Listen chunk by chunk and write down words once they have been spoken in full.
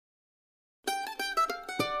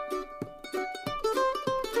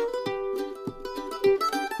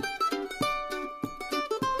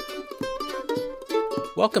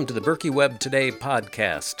Welcome to the Berkey Web Today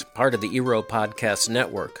podcast, part of the ERO Podcast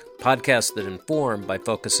Network, podcasts that inform by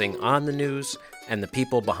focusing on the news and the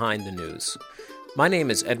people behind the news. My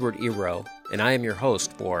name is Edward Ero, and I am your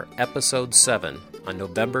host for Episode 7 on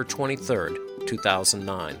November 23rd,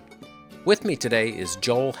 2009. With me today is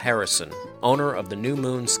Joel Harrison, owner of the New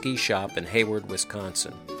Moon Ski Shop in Hayward,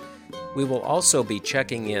 Wisconsin. We will also be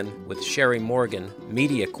checking in with Sherry Morgan,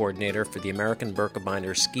 Media Coordinator for the American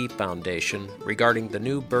Birkebinder Ski Foundation, regarding the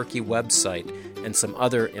new Berkey website and some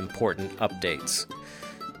other important updates.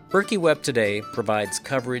 Berkey Web Today provides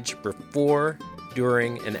coverage before,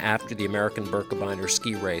 during, and after the American Birkebinder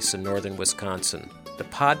ski race in northern Wisconsin. The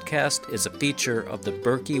podcast is a feature of the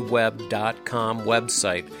BerkeyWeb.com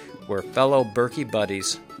website, where fellow Berkey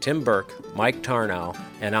buddies Tim Burke, Mike Tarnow,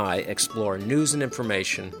 and I explore news and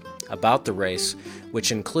information about the race,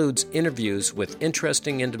 which includes interviews with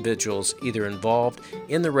interesting individuals either involved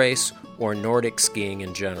in the race or Nordic skiing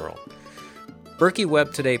in general. Berkey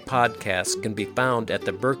Web Today podcasts can be found at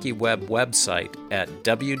the Berkey Web website at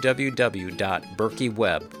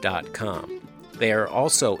www.berkeyweb.com. They are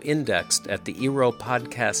also indexed at the ERO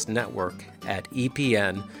Podcast Network at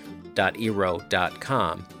epn.ero.com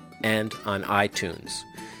and on iTunes.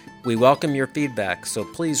 We welcome your feedback, so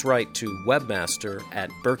please write to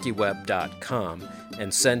webmaster@berkeyweb.com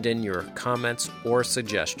and send in your comments or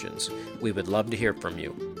suggestions. We would love to hear from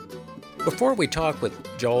you. Before we talk with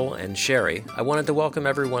Joel and Sherry, I wanted to welcome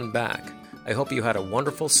everyone back. I hope you had a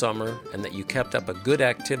wonderful summer and that you kept up a good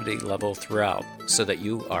activity level throughout so that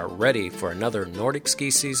you are ready for another Nordic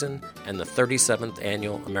ski season and the 37th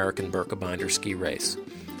Annual American Birkebinder Ski Race.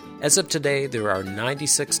 As of today, there are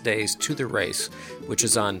 96 days to the race, which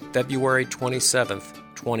is on February 27th,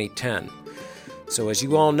 2010. So as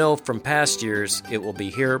you all know from past years, it will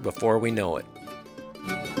be here before we know it.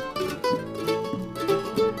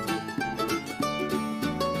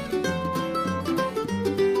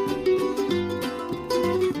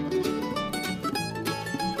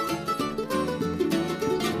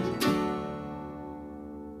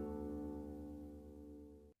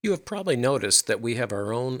 You have probably noticed that we have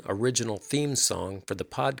our own original theme song for the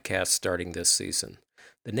podcast starting this season.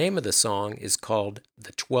 The name of the song is called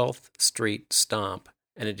The 12th Street Stomp,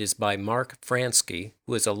 and it is by Mark Fransky,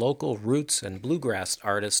 who is a local roots and bluegrass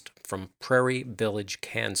artist from Prairie Village,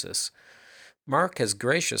 Kansas. Mark has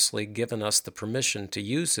graciously given us the permission to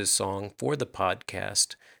use his song for the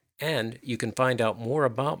podcast, and you can find out more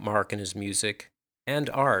about Mark and his music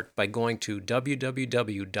and art by going to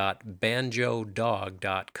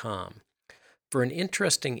www.banjodog.com. For an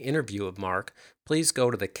interesting interview of Mark, please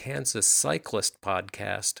go to the Kansas Cyclist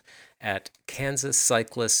podcast at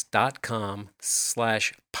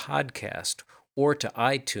kansascyclist.com/podcast or to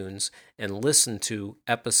iTunes and listen to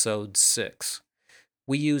episode 6.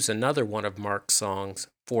 We use another one of Mark's songs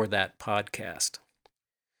for that podcast.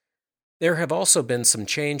 There have also been some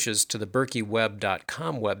changes to the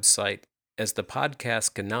BerkeyWeb.com website, as the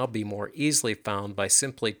podcast can now be more easily found by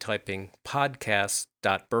simply typing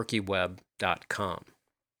podcast.berkeyweb.com.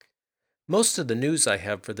 Most of the news I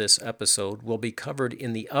have for this episode will be covered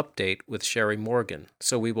in the update with Sherry Morgan,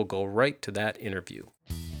 so we will go right to that interview.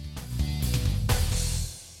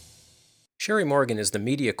 Sherry Morgan is the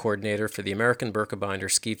media coordinator for the American Birkebinder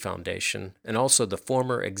Ski Foundation and also the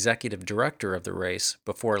former executive director of the race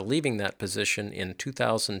before leaving that position in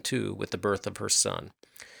 2002 with the birth of her son.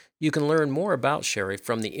 You can learn more about Sherry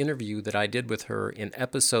from the interview that I did with her in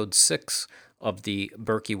Episode 6 of the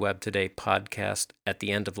Berkey Web Today podcast at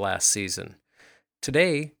the end of last season.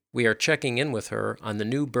 Today, we are checking in with her on the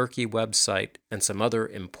new Berkey website and some other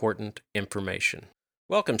important information.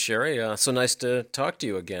 Welcome, Sherry. So nice to talk to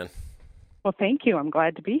you again. Well, thank you. I'm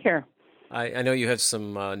glad to be here. I know you have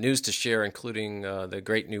some news to share, including the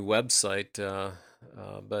great new website,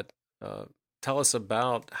 but tell us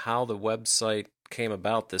about how the website came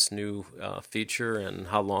about, this new feature, and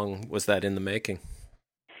how long was that in the making?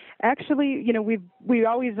 Actually, we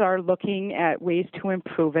always are looking at ways to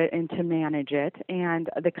improve it and to manage it. And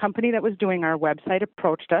the company that was doing our website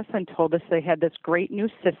approached us and told us they had this great new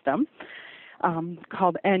system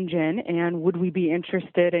called Engine, and would we be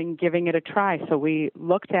interested in giving it a try? So we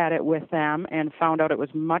looked at it with them and found out it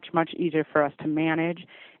was much, much easier for us to manage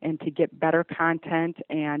and to get better content.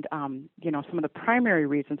 And, some of the primary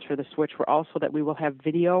reasons for the switch were also that we will have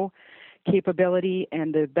video capability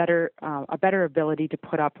and a better ability to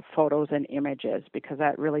put up photos and images, because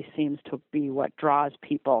that really seems to be what draws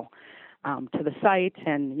people to the site,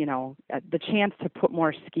 and the chance to put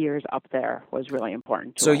more skiers up there was really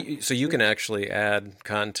important. So you can actually add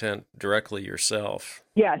content directly yourself.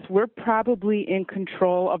 Yes, we're probably in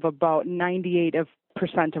control of about 98%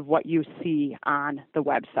 90% of what you see on the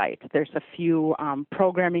website. There's a few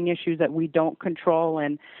programming issues that we don't control,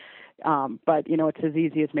 and but it's as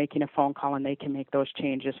easy as making a phone call, and they can make those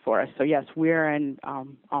changes for us. So yes, we're in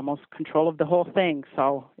almost control of the whole thing.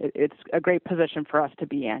 So it's a great position for us to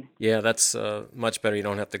be in. Yeah, that's much better. You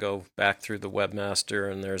don't have to go back through the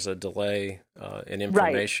webmaster, and there's a delay in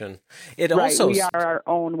information. Right. Also, we are our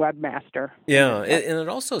own webmaster. Yeah, and it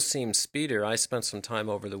also seems speedier. I spent some time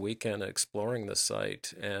over the weekend exploring the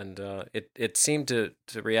site, and it seemed to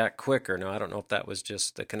react quicker. Now, I don't know if that was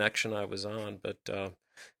just the connection I was on, but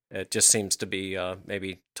it just seems to be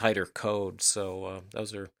maybe tighter code. So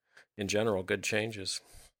those are, in general, good changes.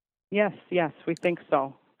 Yes, we think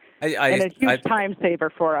so. And a huge time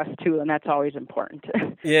saver for us, too, and that's always important.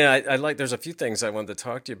 Yeah, I like, there's a few things I wanted to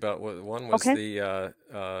talk to you about. One was the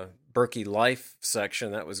Berkey Life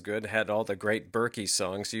section. That was good. Had all the great Berkey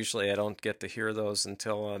songs. Usually I don't get to hear those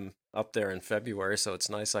until I'm up there in February, so it's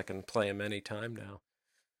nice I can play them anytime now.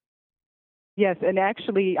 Yes, and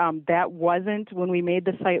actually that wasn't when we made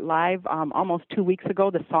the site live almost 2 weeks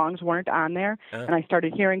ago. The songs weren't on there, and I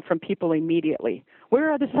started hearing from people immediately.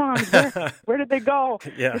 Where are the songs? Where did they go?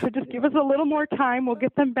 Yeah. I said, just give us a little more time. We'll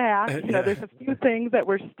get them back. There's a few things that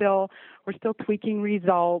we're still tweaking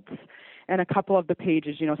results, and a couple of the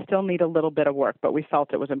pages, still need a little bit of work, but we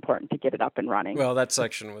felt it was important to get it up and running. Well, that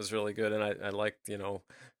section was really good, and I liked,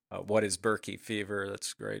 what is Berkey fever?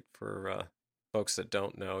 That's great for folks that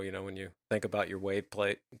don't know, when you think about your wave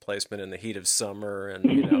placement in the heat of summer,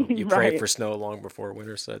 and you pray for snow long before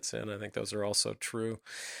winter sets in. I think those are also true.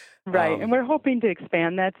 Right, and we're hoping to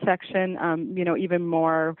expand that section, even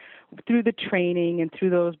more through the training and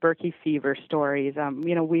through those Berkey fever stories.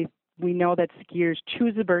 We know that skiers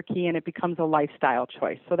choose a Berkey, and it becomes a lifestyle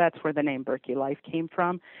choice. So that's where the name Berkey Life came from.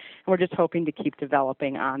 And we're just hoping to keep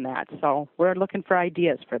developing on that. So we're looking for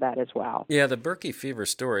ideas for that as well. Yeah, the Berkey fever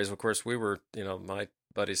stories, of course, we were, my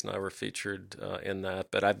buddies and I were featured in that.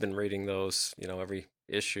 But I've been reading those, every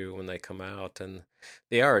issue when they come out. And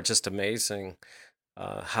they are just amazing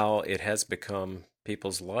how it has become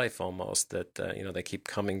people's life almost, that, they keep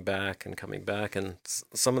coming back. And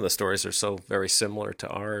some of the stories are so very similar to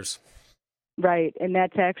ours. Right, and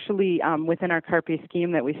that's actually within our Carpe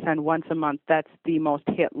scheme that we send once a month. That's the most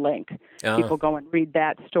hit link. People go and read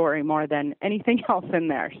that story more than anything else in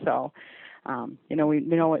there. So, we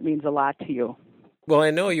know it means a lot to you. Well,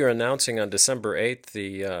 I know you're announcing on December 8th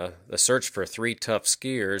the search for 3 tough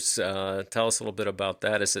skiers. Tell us a little bit about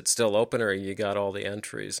that. Is it still open, or you got all the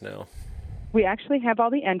entries now? We actually have all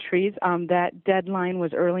the entries. That deadline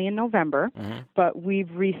was early in November, but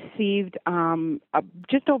we've received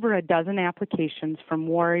just over a dozen applications from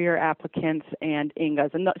Warrior applicants and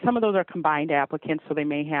Ingas. And some of those are combined applicants, so they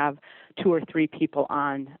may have 2 or 3 people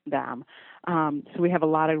on them. So we have a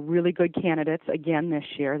lot of really good candidates again this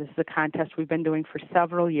year. This is a contest we've been doing for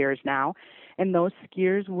several years now. And those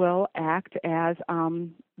skiers will act as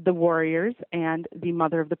the warriors and the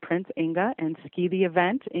mother of the prince, Inga, and ski the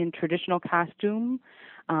event in traditional costume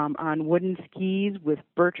on wooden skis with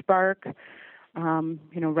birch bark,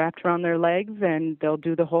 wrapped around their legs, and they'll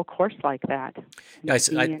do the whole course like that.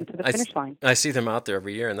 Into the finish line. I see them out there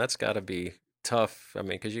every year, and that's got to be tough. I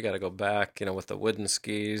mean, because you got to go back, with the wooden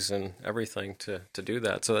skis and everything to do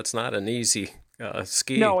that. So that's not an easy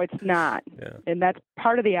ski. No, it's not. Yeah. And that's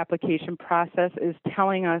part of the application process, is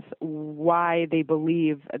telling us why they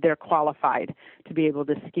believe they're qualified to be able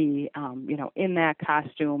to ski, in that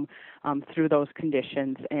costume through those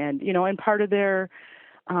conditions. And, and part of their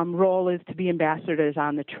role is to be ambassadors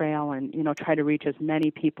on the trail and, try to reach as many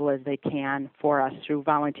people as they can for us through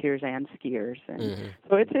volunteers and skiers. And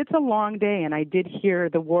so it's a long day. And I did hear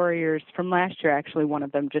the Warriors from last year, actually, one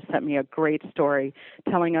of them just sent me a great story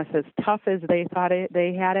telling us, as tough as they thought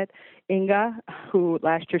they had it, Inga, who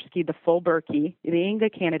last year skied the full Berkey, the Inga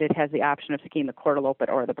candidate has the option of skiing the Korteloppet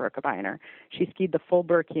or the Birkebeiner. She skied the full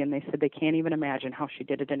Berkey, and they said they can't even imagine how she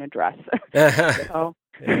did it in a dress. So,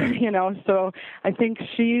 so I think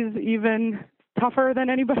she's even tougher than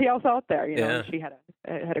anybody else out there. She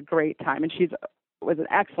had a great time, and was an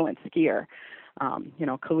excellent skier.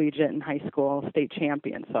 Collegiate and high school state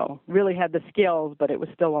champion. So really had the skills, but it was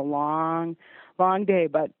still a long day.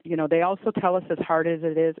 But, they also tell us, as hard as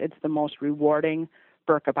it is, it's the most rewarding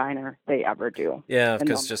Birkebeiner they ever do. Yeah,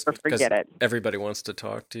 because everybody wants to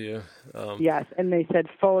talk to you. Yes, and they said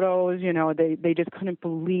photos, they just couldn't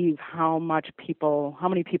believe how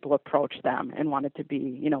many people approached them and wanted to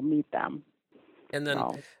be, meet them. And then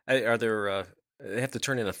are there they have to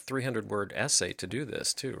turn in a 300-word essay to do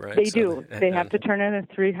this too, right? They do. They have to turn in a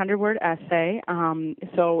 300-word essay.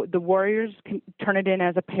 So the Warriors can turn it in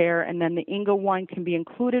as a pair, and then the Inga one can be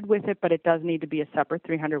included with it, but it does need to be a separate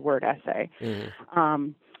 300-word essay.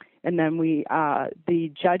 Mm-hmm. And then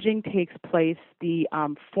the judging takes place. The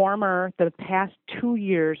past 2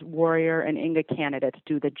 years, Warrior and Inga candidates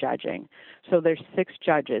do the judging. So there's 6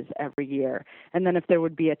 judges every year. And then if there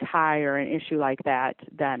would be a tie or an issue like that,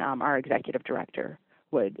 then our executive director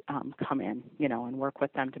would come in, and work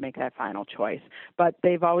with them to make that final choice. But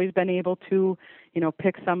they've always been able to,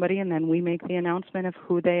 pick somebody, and then we make the announcement of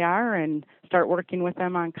who they are and start working with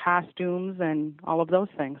them on costumes and all of those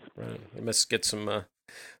things. Right. You must get some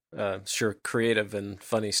sure creative and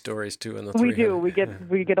funny stories too in the We do. We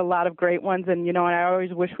get a lot of great ones, and and I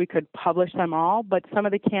always wish we could publish them all, but some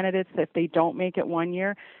of the candidates, if they don't make it one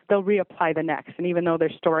year, they'll reapply the next. And even though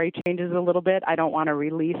their story changes a little bit, I don't want to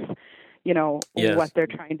release yes. what they're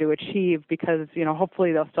trying to achieve, because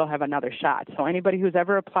hopefully they'll still have another shot. So anybody who's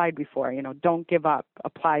ever applied before, don't give up,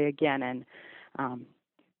 apply again, and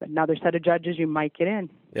another set of judges, you might get in.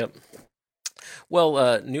 Yep.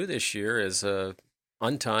 Well, new this year is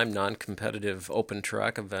untimed, non-competitive open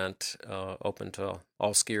track event open to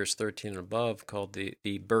all skiers 13 and above, called the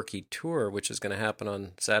Birkie Tour, which is going to happen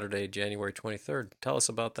on Saturday, January 23rd. Tell us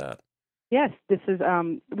about that. Yes, this is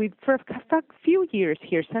for a few years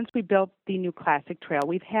here, since we built the new Classic Trail,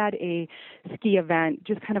 we've had a ski event,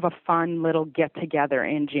 just kind of a fun little get-together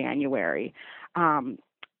in January.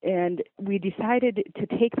 And we decided to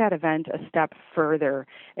take that event a step further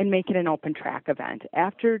and make it an open track event.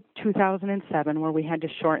 After 2007, where we had to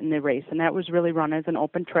shorten the race, and that was really run as an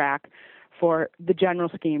open track for the general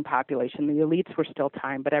skiing population. The elites were still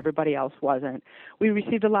timed, but everybody else wasn't. We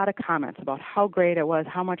received a lot of comments about how great it was,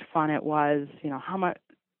 how much fun it was,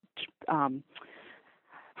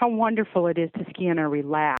 how wonderful it is to ski in a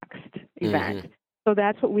relaxed event. Mm-hmm. So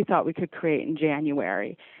that's what we thought we could create in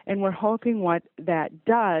January. And we're hoping what that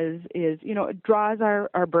does is, it draws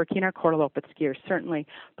our Birkie and our Kortaloppet skiers, certainly,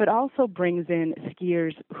 but also brings in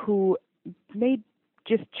skiers who may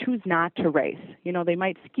just choose not to race. They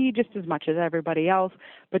might ski just as much as everybody else,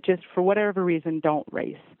 but just for whatever reason don't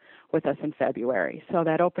race with us in February. So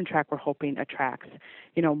that open track, we're hoping, attracts,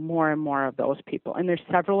 more and more of those people. And there's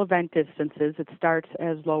several event distances. It starts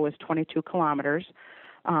as low as 22 kilometers.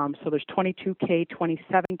 So there's 22K,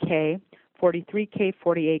 27K, 43K,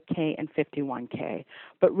 48K, and 51K.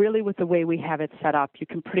 But really, with the way we have it set up, you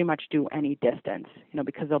can pretty much do any distance,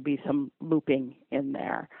 because there'll be some looping in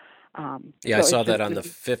there. So I saw that on the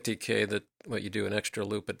 50K, that what you do an extra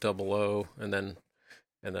loop at 00, and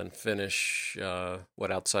then finish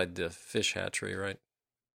outside the fish hatchery, right?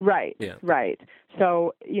 Right. Yeah. Right.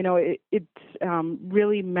 So it's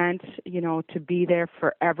really meant to be there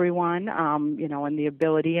for everyone, and the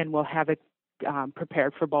ability, and we'll have it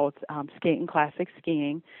prepared for both skate and classic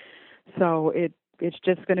skiing. So it's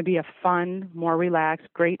just going to be a fun, more relaxed,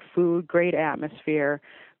 great food, great atmosphere.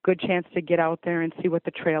 Good chance to get out there and see what the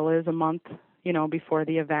trail is a month, before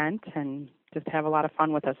the event, and just have a lot of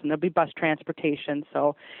fun with us. And there'll be bus transportation.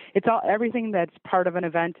 So it's everything that's part of an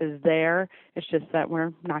event is there. It's just that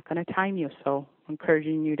we're not going to time you. So I'm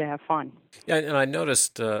encouraging you to have fun. Yeah, and I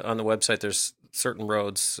noticed on the website there's certain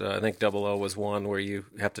roads. I think 00 was one where you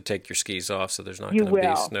have to take your skis off, so there's not going to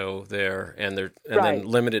be snow there. And then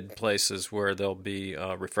limited places where there'll be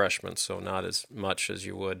refreshments, so not as much as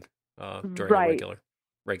you would during a regular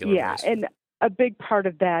race. And a big part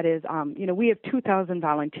of that is, we have 2,000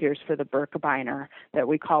 volunteers for the Birkebeiner that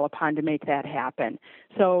we call upon to make that happen.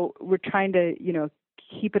 So we're trying to,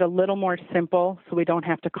 keep it a little more simple so we don't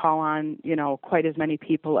have to call on, quite as many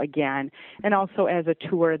people again. And also as a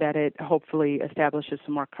tour that it hopefully establishes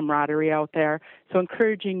some more camaraderie out there. So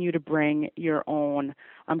encouraging you to bring your own,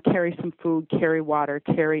 carry some food, carry water,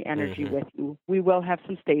 carry energy with you. We will have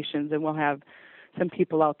some stations, and we'll have some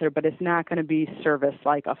people out there, but it's not going to be serviced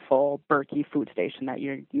like a full Birkie food station that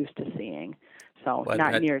you're used to seeing. So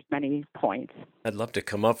not near as many points. I'd love to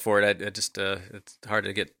come up for it. I just it's hard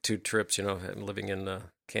to get 2 trips. I'm living in the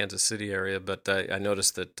Kansas City area, but I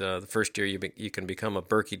noticed that the first year you can become a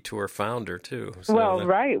Birkie Tour founder too. So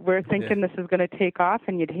right. We're thinking this is going to take off,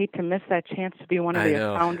 and you'd hate to miss that chance to be one of the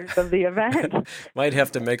founders of the event. Might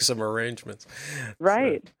have to make some arrangements.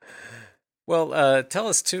 Right. So. Well, tell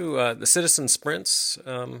us too. The Citizen Sprints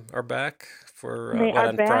are back for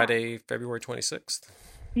on Friday, February 26th.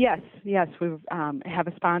 Yes. We have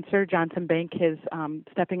a sponsor. Johnson Bank is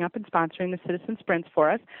stepping up and sponsoring the Citizen Sprints for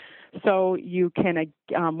us. So you can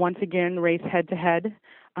once again race head-to-head,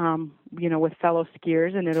 with fellow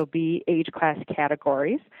skiers, and it'll be age class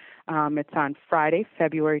categories. It's on Friday,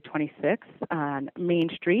 February 26th on Main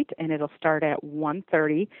Street, and it'll start at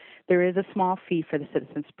 1:30. There is a small fee for the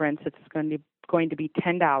Citizen Sprints. It's going to be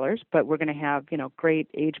 $10, but we're going to have, great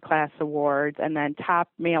age class awards, and then top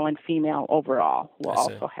male and female overall will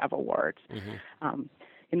also have awards.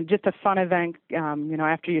 Mm-hmm. Just a fun event.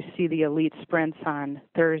 After you see the elite sprints on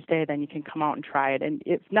Thursday, then you can come out and try it. And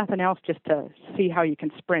if nothing else, just to see how you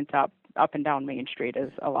can sprint up and down Main Street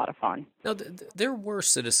is a lot of fun. Now, there were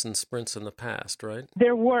citizen sprints in the past, right?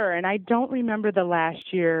 There were, and I don't remember the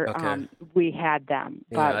last year we had them.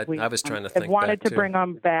 But I was trying to think wanted back to bring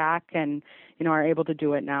them back, and are able to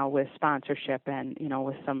do it now with sponsorship and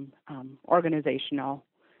with some organizational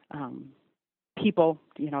people,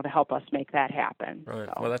 to help us make that happen. Right.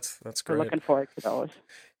 So well, that's great. We're looking forward to those.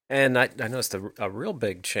 And I noticed a real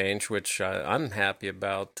big change, which I'm happy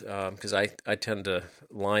about, because I tend to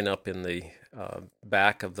line up in the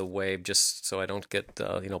back of the wave just so I don't get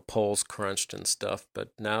poles crunched and stuff. But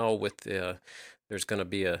now with there's going to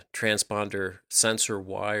be a transponder sensor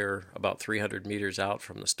wire about 300 meters out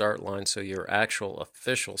from the start line, so your actual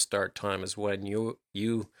official start time is when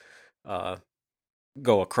you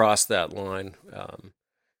go across that line,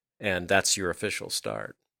 and that's your official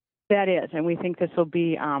start. That is, and we think this will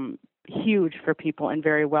be huge for people and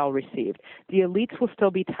very well received. The elites will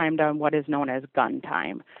still be timed on what is known as gun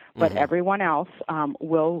time, but everyone else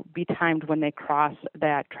will be timed when they cross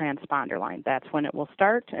that transponder line. That's when it will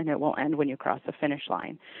start, and it will end when you cross the finish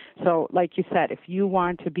line. So, like you said, if you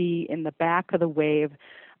want to be in the back of the wave,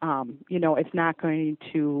 it's not going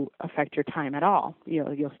to affect your time at all.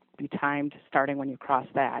 You'll be timed starting when you cross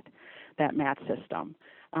that mat system.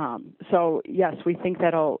 So yes, we think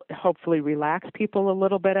that'll hopefully relax people a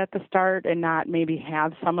little bit at the start and not maybe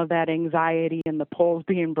have some of that anxiety and the poles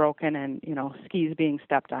being broken and, skis being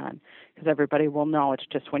stepped on, because everybody will know it's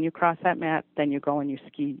just when you cross that mat, then you go and you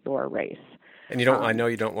ski your race. And I know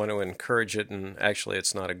you don't want to encourage it, and actually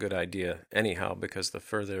it's not a good idea anyhow, because the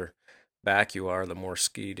further back you are, the more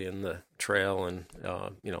skied in the trail and,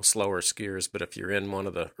 slower skiers. But if you're in one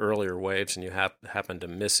of the earlier waves and you happen to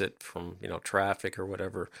miss it from, traffic or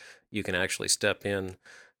whatever, you can actually step in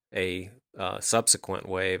a subsequent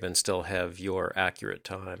wave and still have your accurate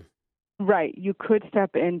time. Right. You could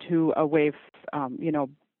step into a wave,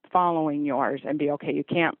 following yours and be okay. You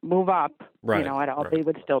can't move up, at all. Right. They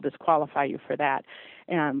would still disqualify you for that.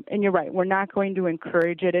 And you're right. We're not going to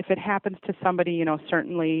encourage it. If it happens to somebody,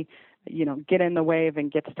 certainly, get in the wave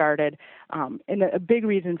and get started. And a big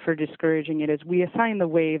reason for discouraging it is we assign the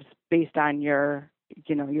waves based on your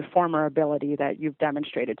former ability that you've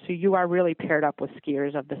demonstrated. So you are really paired up with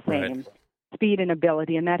skiers of the same speed and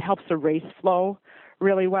ability, and that helps the race flow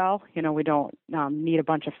really well. We don't need a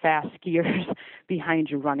bunch of fast skiers behind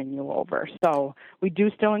you running you over. So we do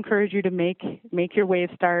still encourage you to make your wave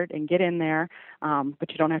start and get in there, but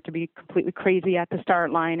you don't have to be completely crazy at the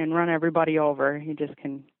start line and run everybody over. You just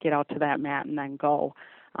can get out to that mat and then go.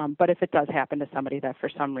 But if it does happen to somebody that for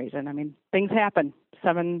some reason, things happen.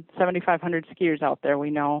 7,500 skiers out there, we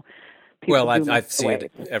know. Well, I see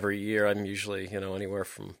it every year. I'm usually, anywhere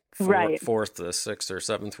from fourth to sixth or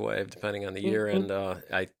seventh wave, depending on the year. And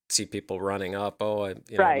I see people running up. Oh,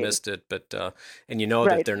 I missed it. But, and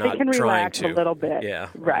that they're not they can trying relax to. a little bit. Yeah.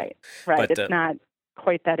 Right. But, it's not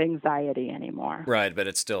quite that anxiety anymore. Right, but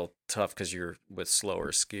it's still tough because you're with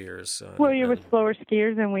slower skiers. You're with slower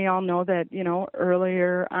skiers, and we all know that,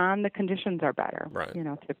 earlier on the conditions are better, right.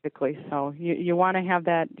 Typically. So you want to have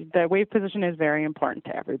that. The wave position is very important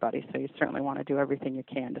to everybody, so you certainly want to do everything you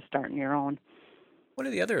can to start on your own. One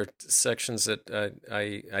of the other sections that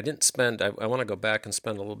I didn't spend, I want to go back and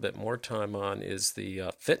spend a little bit more time on is the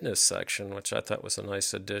fitness section, which I thought was a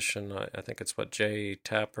nice addition. I think it's Jay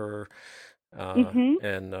Tapper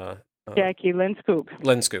and Jackie Linscoop.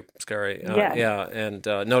 Linscoop, sorry. Yes. Yeah, and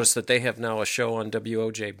notice that they have now a show on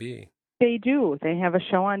WOJB. They do. They have a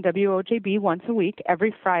show on WOJB once a week.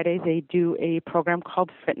 Every Friday they do a program called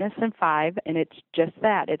Fitness in 5, and it's just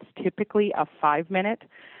that. It's typically a 5-minute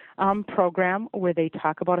program where they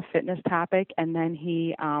talk about a fitness topic, and then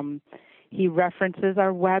he references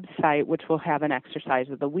our website, which will have an exercise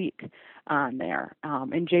of the week on there.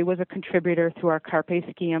 And Jay was a contributor to our Carpe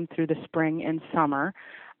Schiem through the spring and summer,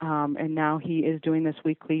 and now he is doing this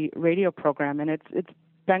weekly radio program, and it's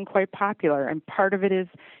been quite popular. And part of it is,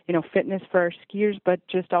 fitness for our skiers, but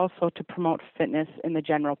just also to promote fitness in the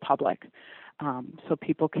general public. So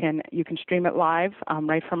you can stream it live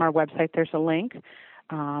right from our website. There's a link.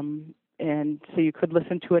 And so you could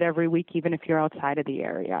listen to it every week, even if you're outside of the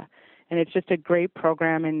area. And it's just a great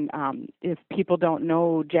program. And if people don't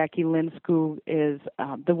know, Jackie Linscoop is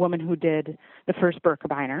the woman who did the first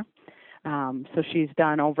Birkebeiner. So she's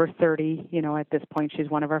done over 30, at this point. She's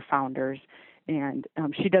one of our founders. And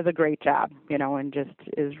she does a great job, and just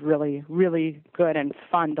is really, really good and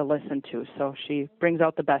fun to listen to. So she brings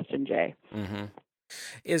out the best in Jay. Mm-hmm.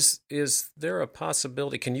 Is there a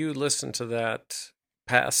possibility? Can you listen to that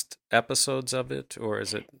past episodes of it, or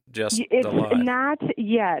is it just it's the live? Not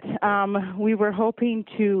yet. We were hoping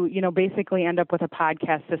to, basically end up with a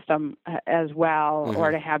podcast system as well, Mm-hmm.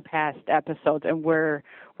 or to have past episodes, and we're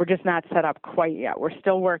just not set up quite yet. We're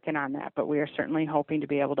still working on that, but we are certainly hoping to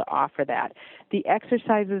be able to offer that. The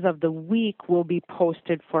exercises of the week will be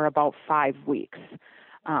posted for about 5 weeks.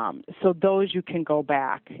 So those you can go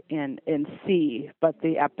back and see, but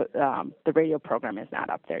the radio program is not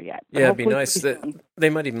up there yet. But yeah, it'd be nice that they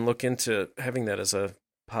might even look into having that as a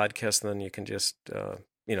podcast, and then you can just,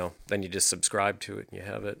 then you just subscribe to it and you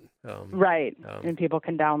have it. Right, and people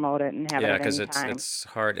can download it and have it at any time. Yeah, because it's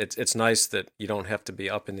hard. It's nice that you don't have to be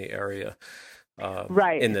up in the area.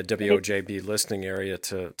 Right. In the WOJB listening area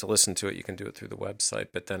to listen to it. You can do it through the website,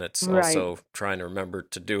 but then it's also trying to remember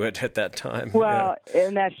to do it at that time. Well,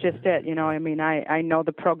 and that's just it. I know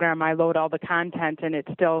the program, I load all the content, and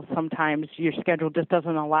it's still sometimes your schedule just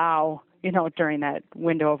doesn't allow, during that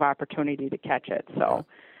window of opportunity to catch it. So,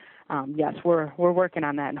 yes, we're working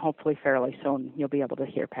on that, and hopefully fairly soon you'll be able to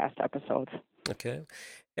hear past episodes. Okay.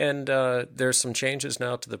 And there's some changes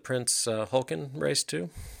now to the Prince Hulken race, too?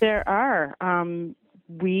 There are.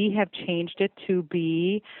 We have changed it to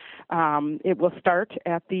be, it will start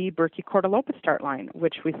at the Berkey Cortalopa start line,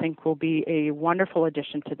 which we think will be a wonderful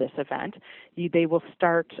addition to this event. They will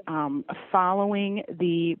start following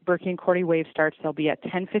the Berkey and Cordy wave starts. They'll be at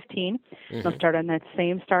 10:15. Mm-hmm. They'll start on that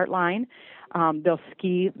same start line. They'll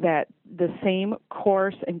ski the same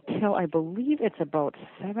course until I believe it's about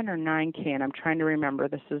 7 or 9K, and I'm trying to remember.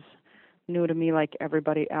 This is new to me like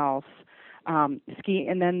everybody else. Ski,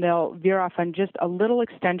 and then they'll veer off on just a little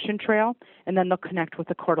extension trail, and then they'll connect with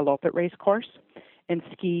the Cortalopa race course and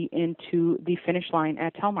ski into the finish line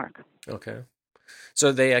at Telmark. Okay.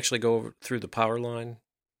 So they actually go through the power line?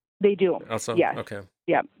 They do. Also? Yes. Okay.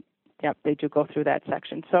 Yep, they do go through that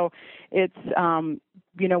section. So it's,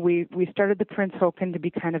 we started the Prince Hulken to be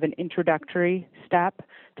kind of an introductory step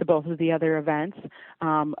to both of the other events.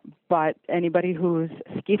 But anybody who's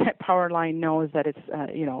skied at power line knows that it's,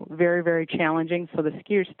 very, very challenging. So the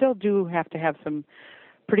skiers still do have to have some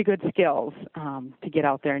pretty good skills to get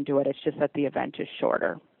out there and do it. It's just that the event is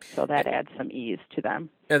shorter. So that adds some ease to them.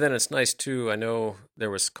 And then it's nice, too. I know there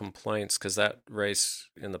was complaints because that race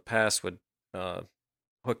in the past would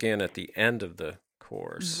hook in at the end of the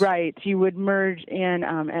course. Right. You would merge in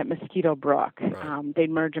at Mosquito Brook. Right.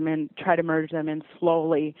 They'd try to merge them in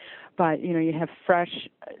slowly. But, you have fresh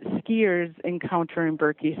skiers encountering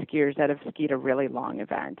Berkey skiers that have skied a really long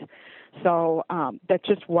event. So that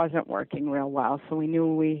just wasn't working real well. So we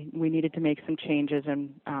knew we needed to make some changes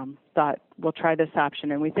and thought we'll try this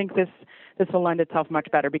option. And we think this will lend itself much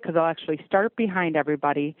better because they'll actually start behind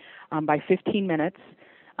everybody by 15 minutes.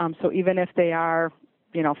 So even if they are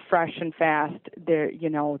fresh and fast, they're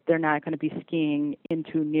not going to be skiing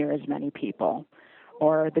into near as many people,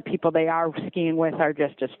 or the people they are skiing with are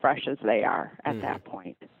just as fresh as they are at that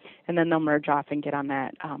point. And then they'll merge off and get on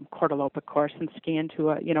that Cortalopa course and ski into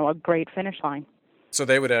a great finish line. So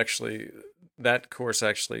they would that course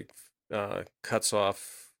actually cuts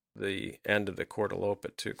off the end of the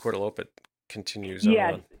Cortalopa too. Cortalopa continues on.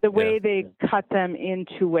 Yes, the way they cut them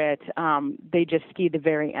into it, they just ski the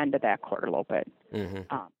very end of that Cortalopa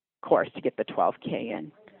course to get the 12K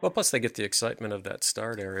in. Well, plus they get the excitement of that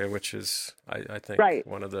start area, which is, I think,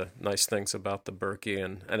 one of the nice things about the Berkey.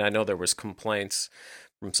 And I know there was complaints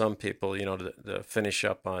from some people, the finish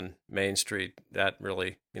up on Main Street, that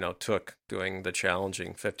really, took doing the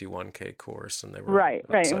challenging 51K course. And they were right.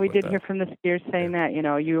 And we did hear from the skiers saying that,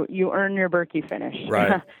 you earn your Berkey finish.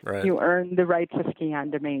 Right. You earn the right to ski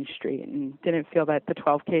onto Main Street and didn't feel that the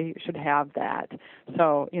 12K should have that.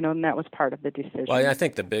 So, and that was part of the decision. Well, I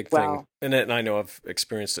think the big thing, and I know I've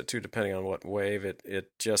experienced it too, depending on what wave,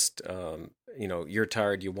 it just, you're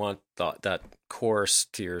tired, you want that course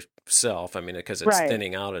to yourself. I mean, because it's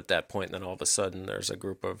thinning out at that point, and then all of a sudden there's a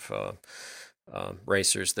group of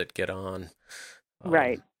racers that get on.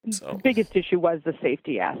 Right. So. The biggest issue was the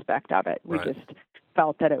safety aspect of it. We just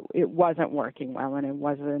felt that it wasn't working well, and it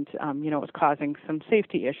wasn't, it was causing some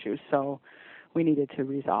safety issues. So we needed to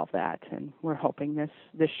resolve that, and we're hoping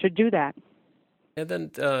this should do that. And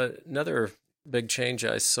then another big change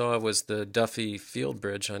I saw was the Duffy Field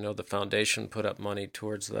Bridge. I know the foundation put up money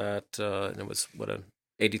towards that, and it was, an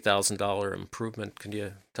 $80,000 improvement. Can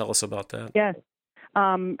you tell us about that? Yes.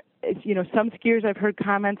 some skiers, I've heard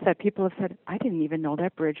comments that people have said, I didn't even know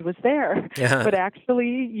that bridge was there. Yeah. But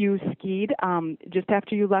actually, you skied just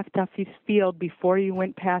after you left Duffy's Field, before you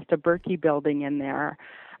went past a Berkey building in there,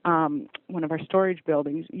 one of our storage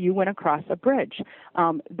buildings, you went across a bridge.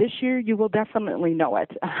 This year, you will definitely know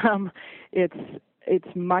it.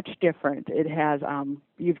 It's much different. It has,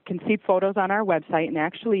 you can see photos on our website, and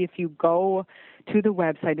actually if you go to the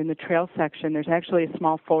website in the trail section, there's actually a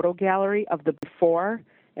small photo gallery of the before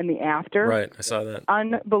and the after. Right, I saw that.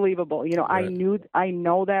 Unbelievable. Right. I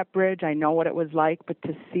know that bridge, I know what it was like, but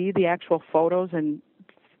to see the actual photos and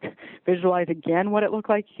visualize again what it looked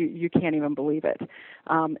like, you can't even believe it.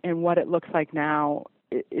 And what it looks like now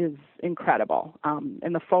is incredible.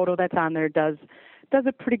 And the photo that's on there does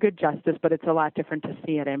a pretty good justice, but it's a lot different to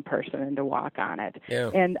see it in person and to walk on it. Yeah.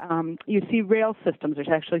 And you see rail systems. There's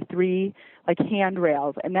actually 3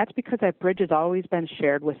 handrails, and that's because that bridge has always been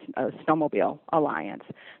shared with a Snowmobile Alliance.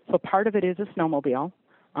 So part of it is a snowmobile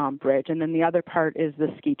bridge, and then the other part is the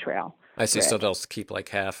ski trail. I see. bridge. So they'll keep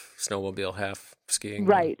half snowmobile, half skiing.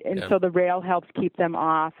 Right, and so the rail helps keep them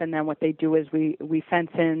off, and then what they do is we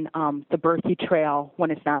fence in the Berkey Trail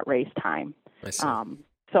when it's not race time. I see.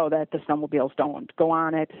 So that the snowmobiles don't go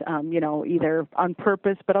on it, either on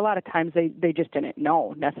purpose, but a lot of times they just didn't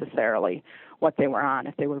know necessarily what they were on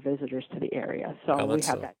if they were visitors to the area. So we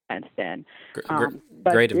have that fenced in.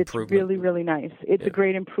 But great it's improvement. really, really nice. It's a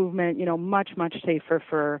great improvement, much, much safer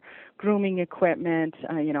for grooming equipment.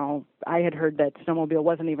 I had heard that Snowmobile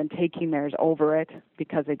wasn't even taking theirs over it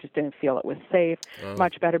because they just didn't feel it was safe. Oh.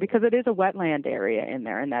 Much better because it is a wetland area in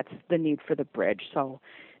there, and that's the need for the bridge. So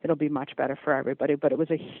it'll be much better for everybody. But it was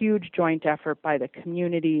a huge joint effort by the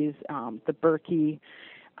communities, the Berkey,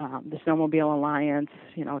 the Snowmobile Alliance,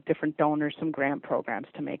 different donors, some grant programs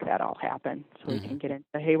to make that all happen so we can get into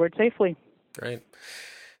Hayward safely. Great.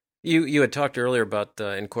 You had talked earlier about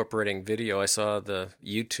incorporating video. I saw the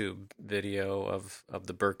YouTube video of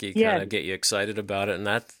the Berkey kind of get you excited about it, and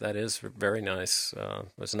that is very nice. It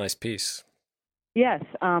was a nice piece. Yes,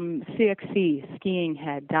 CXC Skiing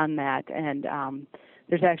had done that, and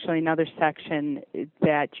there's actually another section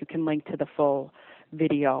that you can link to the full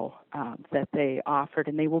video that they offered,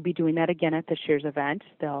 and they will be doing that again at this year's event.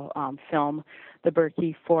 They'll film the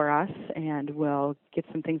Berkey for us, and we'll get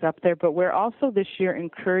some things up there. But we're also this year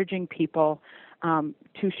encouraging people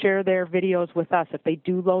to share their videos with us. If they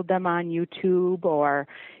do load them on YouTube or,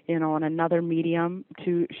 on another medium,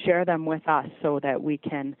 to share them with us so that we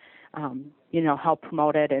can, help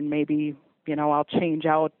promote it. And maybe, I'll change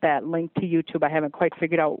out that link to YouTube. I haven't quite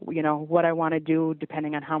figured out, what I want to do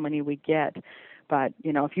depending on how many we get. But,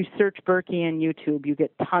 if you search Berkey in YouTube, you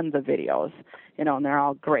get tons of videos, and they're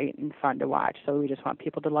all great and fun to watch. So we just want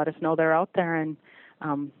people to let us know they're out there, and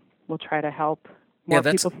we'll try to help more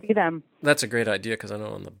people see them. That's a great idea, because I know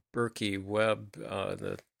on the Berkey web,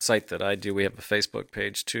 the site that I do, we have a Facebook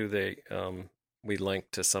page too. We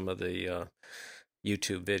link to some of the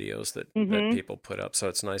YouTube videos that people put up. So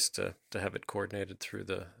it's nice to have it coordinated through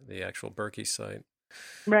the actual Berkey site.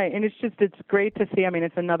 Right, and it's great to see. I mean,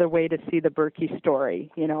 it's another way to see the Berkey story,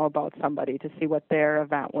 about somebody, to see what their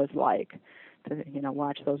event was like, to,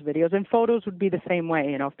 watch those videos. And photos would be the same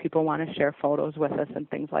way, if people want to share photos with us and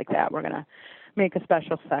things like that, we're going to make a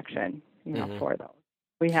special section, for those.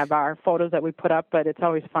 We have our photos that we put up, but it's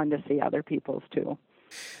always fun to see other people's too.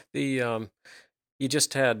 You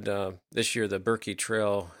just had this year the Berkey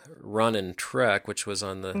Trail Run and Trek, which was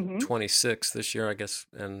on the 26th this year, I guess,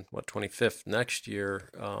 and 25th next year.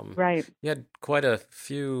 Right. You had quite a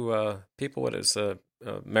few people. What is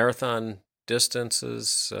marathon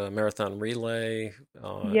distances, marathon relay,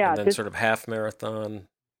 and then sort of half marathon.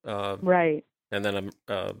 Right. And then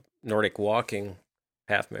a Nordic walking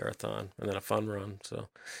half marathon, and then a fun run. So,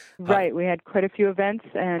 right, we had quite a few events,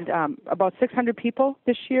 and about 600 people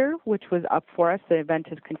this year, which was up for us. The event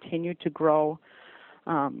has continued to grow,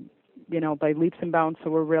 by leaps and bounds. So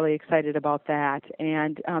we're really excited about that.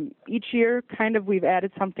 And each year, we've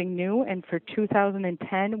added something new. And for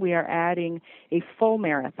 2010, we are adding a full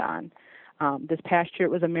marathon. This past year,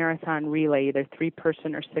 it was a marathon relay, either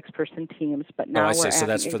 3-person or 6-person teams. But now I see. So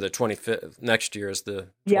that's for the 25th. Next year is the...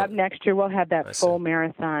 Yep, next year we'll have that full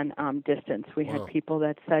marathon distance. We had people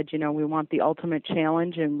that said, we want the ultimate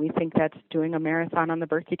challenge, and we think that's doing a marathon on the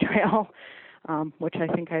Berkey Trail, which I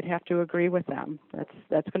think I'd have to agree with them.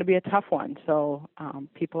 That's going to be a tough one. So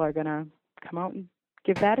people are going to come out and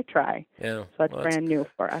give that a try. Yeah. So that's brand new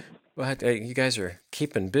for us. Well, you guys are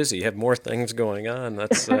keeping busy. You have more things going on.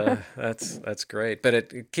 That's great. But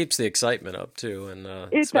it keeps the excitement up too, and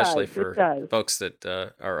especially for folks that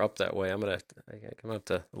are up that way. I'm gonna have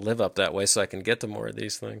to live up that way so I can get to more of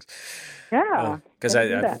these things. Yeah, because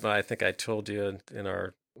I think I told you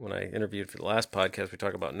when I interviewed for the last podcast, we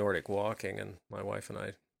talked about Nordic walking, and my wife and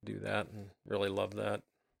I do that and really love that.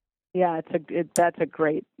 Yeah, that's a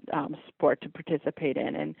great sport to participate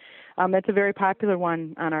in, and it's a very popular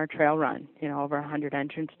one on our trail run. Over 100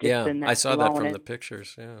 entrants. I saw that from the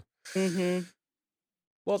pictures. Yeah. Mm-hmm.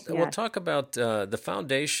 Well, we'll talk about the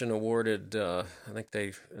foundation awarded. I think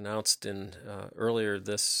they announced in earlier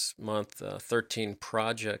this month 13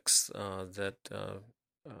 projects that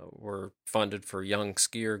were funded for young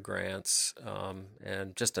skier grants,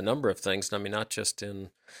 and just a number of things. I mean, not just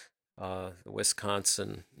in the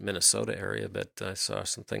Wisconsin, Minnesota area, but I saw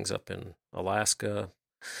some things up in Alaska,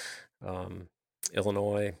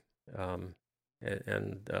 Illinois, and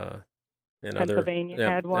Pennsylvania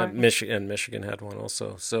had one. Michigan had one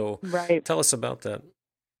also. So tell us about that.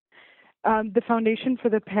 The foundation for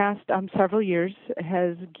the past several years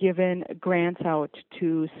has given grants out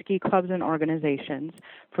to ski clubs and organizations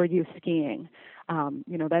for youth skiing.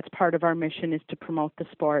 That's part of our mission, is to promote the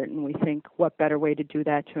sport, and we think what better way to do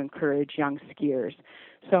that to encourage young skiers.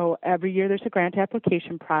 So every year there's a grant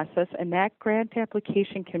application process, and that grant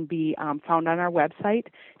application can be found on our website.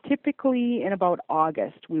 Typically in about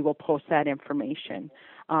August, we will post that information,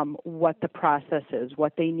 what the process is,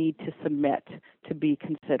 what they need to submit to be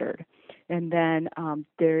considered. And then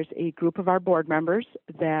there's a group of our board members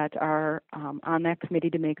that are on that committee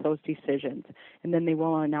to make those decisions. And then they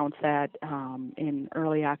will announce that in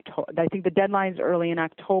early October. I think the deadline's early in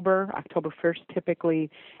October 1st typically,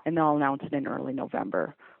 and they'll announce it in early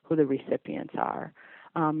November who the recipients are.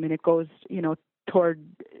 And it goes, toward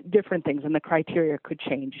different things, and the criteria could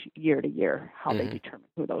change year to year, how they determine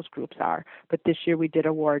who those groups are. But this year we did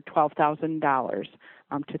award $12,000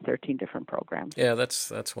 to 13 different programs. Yeah,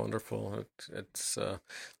 that's wonderful. It's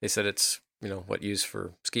they said it's used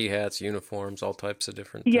for ski hats, uniforms, all types of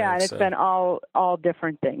different things. Yeah, and it's been all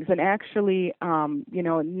different things. And actually,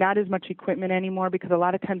 not as much equipment anymore, because a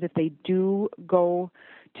lot of times if they do go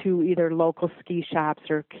to either local ski shops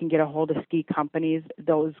or can get a hold of ski companies,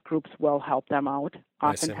 those groups will help them out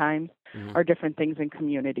oftentimes, or different things in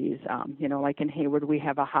communities. Like in Hayward, we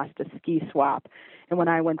have a Hosta ski swap. And when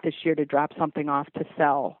I went this year to drop something off to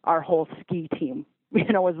sell, our whole ski team,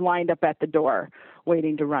 was lined up at the door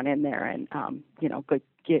waiting to run in there and,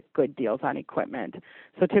 get good deals on equipment.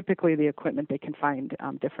 So typically the equipment they can find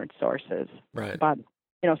different sources. Right. But,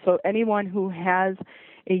 so anyone who has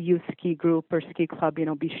a youth ski group or ski club,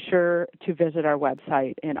 be sure to visit our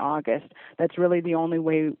website in August. That's really the only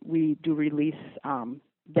way we do release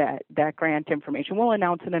that grant information. We'll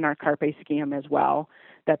announce it in our Carpe Scheme as well,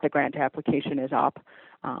 that the grant application is up.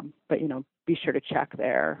 But, be sure to check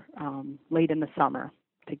there late in the summer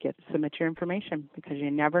to submit your information, because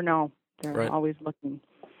you never know. They're always looking.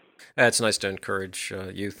 It's nice to encourage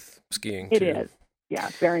youth skiing, too. It is. Yeah,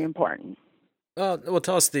 it's very important. Well,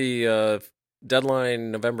 tell us, the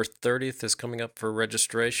deadline November 30th is coming up for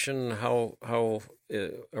registration. How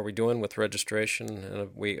are we doing with registration?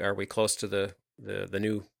 Are we close to the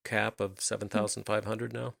new cap of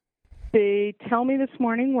 7,500 now? They tell me this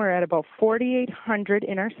morning we're at about 4,800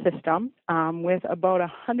 in our system, with about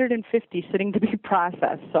 150 sitting to be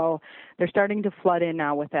processed. So they're starting to flood in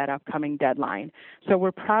now with that upcoming deadline. So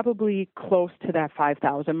we're probably close to that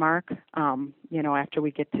 5,000 mark, after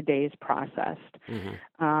we get today's processed.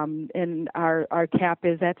 And our cap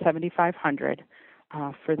is at 7,500.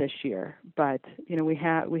 For this year, but we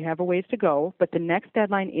have a ways to go. But the next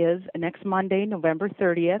deadline is next Monday, November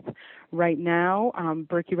 30th. Right now,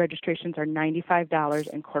 Berkey registrations are $95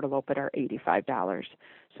 and Coeur d'Alene are $85.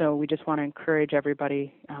 So we just want to encourage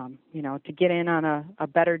everybody, to get in on a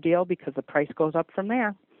better deal, because the price goes up from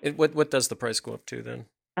there. What does the price go up to then?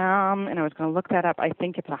 And I was going to look that up. I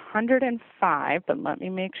think it's $105, but let me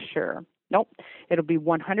make sure. Nope. It'll be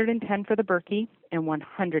 $110 for the Berkey and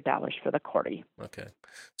 $100 for the Cordy. Okay.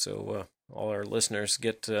 So all our listeners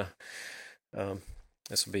get this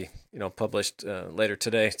will be published later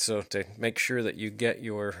today. So to make sure that you get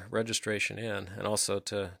your registration in, and also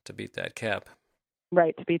to beat that cap.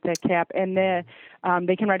 Right, to beat that cap. And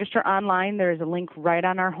they can register online. There is a link right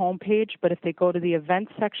on our homepage, but if they go to the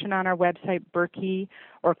events section on our website, Berkey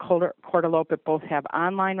or Coeur d'Alene both have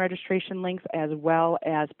online registration links, as well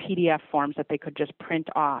as PDF forms that they could just print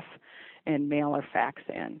off and mail or fax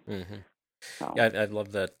in. So. Yeah, I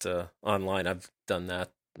love that online. I've done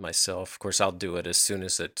that myself. Of course, I'll do it as soon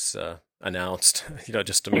as it's announced,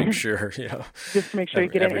 just to make sure, Just to make sure you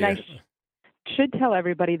get it. And should tell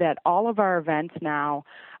everybody that all of our events now,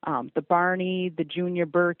 the Barney, the Junior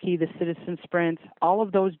Berkey, the Citizen Sprints, all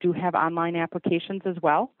of those do have online applications as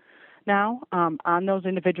well. Now, on those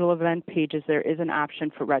individual event pages, there is an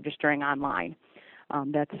option for registering online.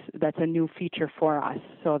 That's a new feature for us,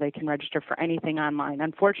 so they can register for anything online.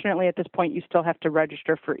 Unfortunately, at this point, you still have to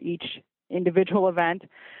register for each individual event.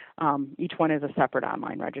 Each one is a separate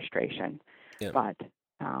online registration, Yeah. but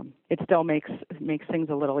it still makes things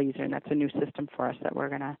a little easier, and that's a new system for us that we're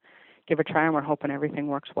going to give a try, and we're hoping everything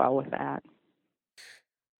works well with that.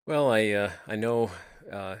 Well, I know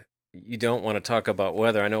you don't want to talk about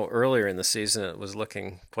weather. I know earlier in the season it was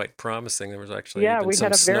looking quite promising. There was actually even we some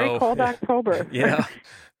had a snow. very cold October. Yeah.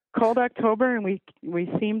 Cold October, and we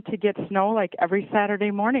seemed to get snow like every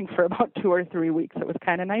Saturday morning for about 2 or 3 weeks. It was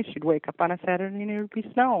kind of nice. You'd wake up on a Saturday and there would be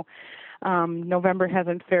snow. November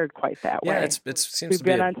hasn't fared quite that way. Yeah, it seems We've to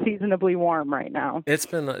be been unseasonably warm right now. It's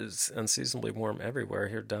been unseasonably warm everywhere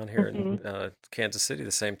here down here in Kansas City.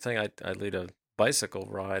 The same thing. I lead a bicycle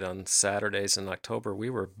ride on Saturdays in October. We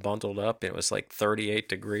were bundled up. It was like 38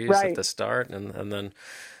 degrees at the start, and then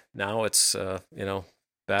now it's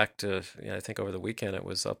back to I think over the weekend it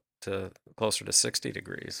was up to closer to 60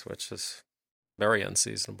 degrees, which is very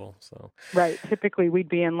unseasonable. So right, typically we'd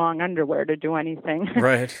be in long underwear to do anything.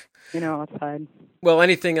 Right. Outside. Well,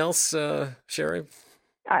 anything else, Sherry?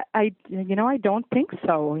 I don't think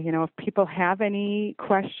so. If people have any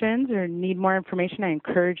questions or need more information, I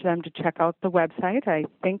encourage them to check out the website. I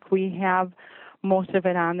think we have most of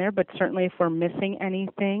it on there, but certainly if we're missing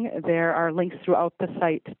anything, there are links throughout the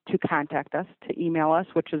site to contact us, to email us,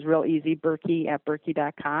 which is real easy,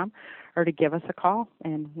 berkey@berkey.com, or to give us a call,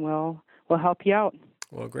 and we'll help you out.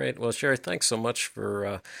 Well, great. Well, Sherry, thanks so much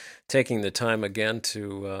for taking the time again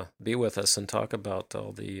to be with us and talk about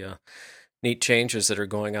all the neat changes that are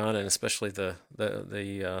going on, and especially the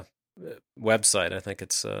website. I think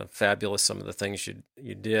it's fabulous, some of the things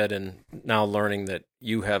you did, and now learning that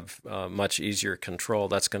you have much easier control.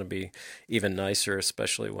 That's going to be even nicer,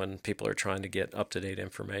 especially when people are trying to get up-to-date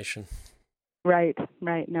information. Right.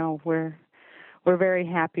 No, we're very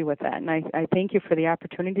happy with that, and I thank you for the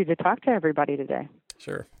opportunity to talk to everybody today.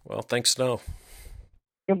 Sure. Well, thanks, Snow.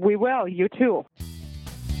 We will. You too.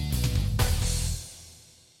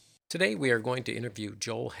 Today we are going to interview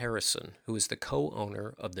Joel Harrison, who is the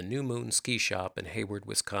co-owner of the New Moon Ski Shop in Hayward,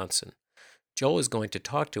 Wisconsin. Joel is going to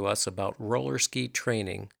talk to us about roller ski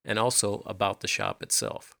training and also about the shop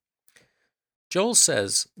itself. Joel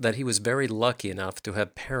says that he was very lucky enough to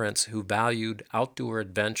have parents who valued outdoor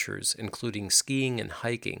adventures, including skiing and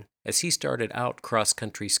hiking, as he started out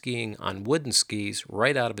cross-country skiing on wooden skis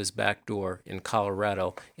right out of his back door in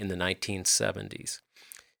Colorado in the 1970s.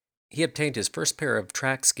 He obtained his first pair of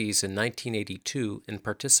track skis in 1982 and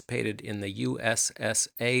participated in the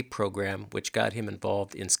USSA program, which got him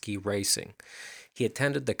involved in ski racing. He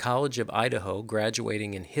attended the College of Idaho,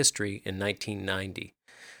 graduating in history in 1990.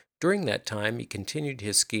 During that time, he continued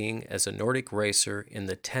his skiing as a Nordic racer in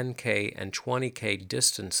the 10K and 20K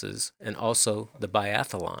distances and also the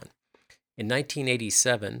biathlon. In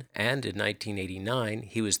 1987 and in 1989,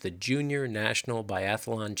 he was the junior national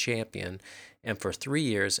biathlon champion, and for 3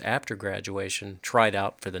 years after graduation, tried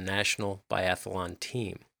out for the national biathlon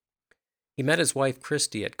team. He met his wife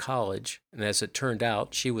Christy at college, and as it turned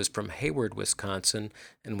out, she was from Hayward, Wisconsin,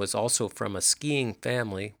 and was also from a skiing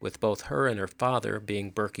family, with both her and her father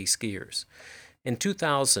being Berkey skiers. In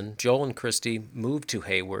 2000, Joel and Christy moved to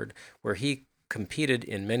Hayward, where he competed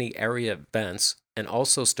in many area events and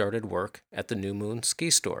also started work at the New Moon Ski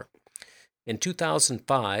Store. In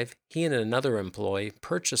 2005, he and another employee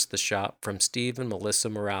purchased the shop from Steve and Melissa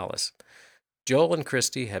Morales. Joel and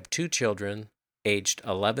Christy have 2 children, aged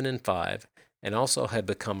 11 and 5, and also have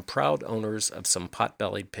become proud owners of some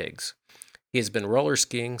pot-bellied pigs. He has been roller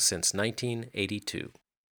skiing since 1982.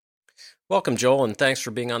 Welcome, Joel, and thanks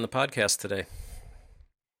for being on the podcast today.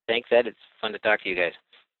 Thanks, Ed. It's fun to talk to you guys.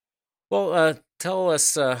 Well, tell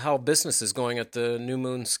us how business is going at the New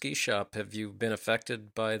Moon Ski Shop. Have you been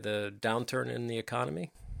affected by the downturn in the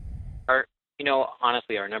economy?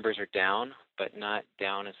 Honestly, our numbers are down, but not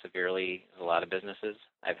down as severely as a lot of businesses.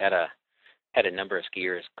 I've had a number of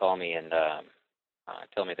skiers call me and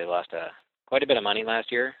tell me they lost quite a bit of money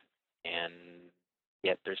last year, and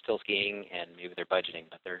yet they're still skiing, and maybe they're budgeting,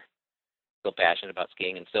 but they're still passionate about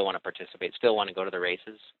skiing and still want to participate, still want to go to the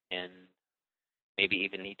races, and maybe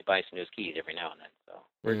even need to buy some new skis every now and then. So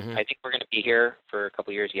I think we're going to be here for a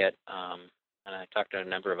couple of years yet. And I talked to a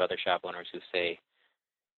number of other shop owners who say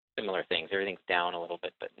similar things. Everything's down a little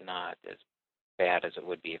bit, but not as bad as it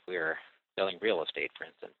would be if we were selling real estate, for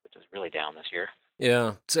instance, which is really down this year.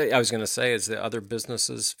 Yeah. So I was going to say, is the other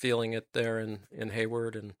businesses feeling it there in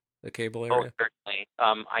Hayward and the Cable Oh, area? certainly.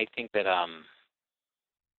 I think that I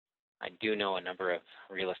do know a number of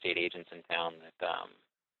real estate agents in town that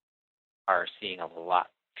are seeing a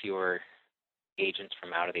lot fewer agents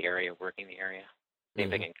from out of the area working the area. Same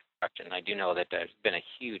thing in construction. I do know that there's been a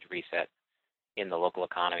huge reset in the local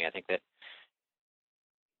economy. I think that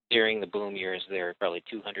during the boom years, there were probably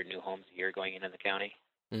 200 new homes a year going into the county.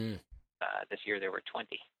 Mm. This year, there were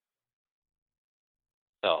 20.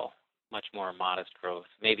 So much more modest growth.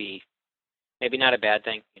 Maybe not a bad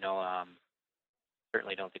thing.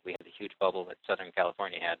 Certainly don't think we had the huge bubble that Southern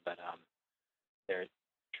California had, but there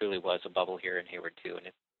truly was a bubble here in Hayward too,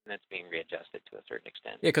 and that's being readjusted to a certain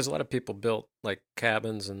extent. Yeah, because a lot of people built like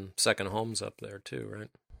cabins and second homes up there too, right?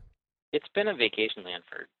 It's been a vacation land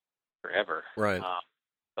for forever. Right.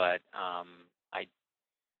 But I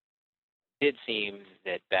did seem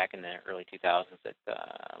that back in the early 2000s that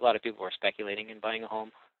a lot of people were speculating in buying a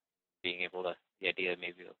home, the idea of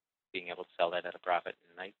maybe being able to sell that at a profit.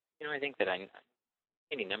 And I think that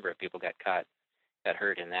any number of people got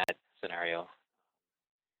hurt in that scenario.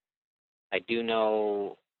 I do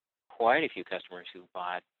know quite a few customers who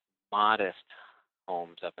bought modest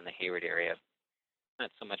homes up in the Hayward area, not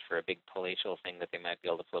so much for a big palatial thing that they might be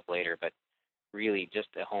able to flip later, but really just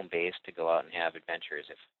a home base to go out and have adventures.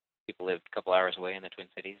 If people lived a couple hours away in the Twin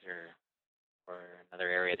Cities or another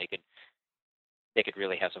area, they could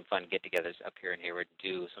really have some fun get-togethers up here in Hayward,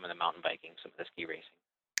 do some of the mountain biking, some of the ski racing.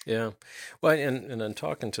 Yeah. Well, and then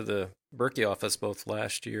talking to the Berkey office both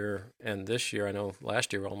last year and this year, I know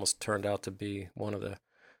last year almost turned out to be one of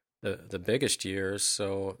the biggest years.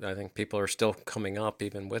 So I think people are still coming up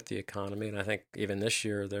even with the economy. And I think even this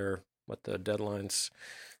year, the deadline's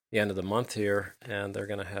the end of the month here, and they're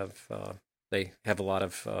going to have, they have a lot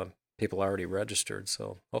of people already registered.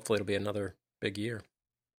 So hopefully it'll be another big year.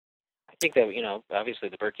 I think that, obviously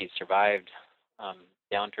the Berkeys survived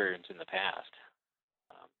downturns in the past.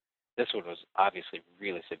 This one was obviously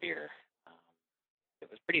really severe. It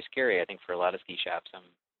was pretty scary, I think, for a lot of ski shops.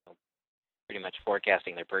 Pretty much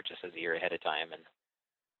forecasting their purchases a year ahead of time and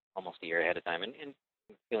almost a year ahead of time, and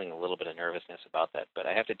feeling a little bit of nervousness about that. But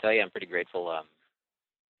I have to tell you, I'm pretty grateful.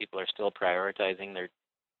 People are still prioritizing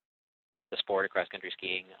the sport of cross-country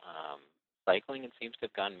skiing. Cycling, it seems to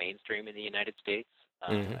have gone mainstream in the United States.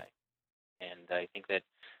 And I think that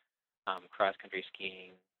cross-country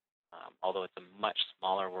skiing, although it's a much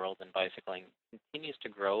smaller world than bicycling, continues to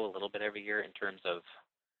grow a little bit every year in terms of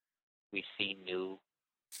we see new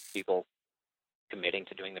people committing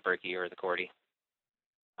to doing the Berkey or the Cordy,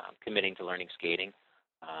 committing to learning skating,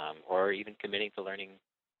 or even committing to learning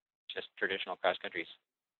just traditional cross-country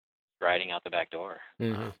riding out the back door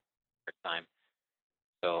for time.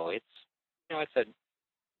 So it's an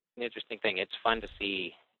interesting thing. It's fun to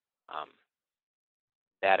see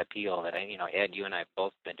that appeal that Ed, you and I have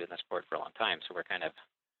both been doing the sport for a long time, so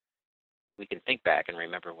we can think back and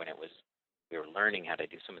remember when we were learning how to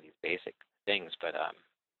do some of these basic things. But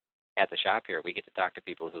at the shop here, we get to talk to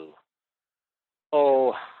people who,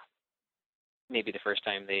 maybe the first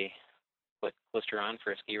time they put Clister on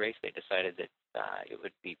for a ski race, they decided that it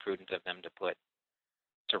would be prudent of them to put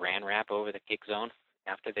Saran wrap over the kick zone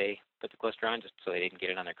after they put the Clister on, just so they didn't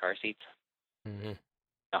get it on their car seats.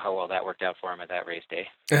 Know how well that worked out for them at that race day.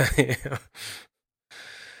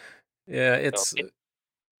 Yeah, it's. So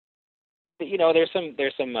there's some.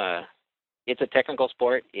 It's a technical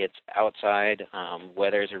sport. It's outside.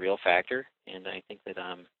 Weather is a real factor, and I think that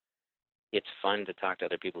it's fun to talk to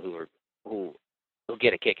other people who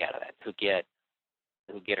get a kick out of that, who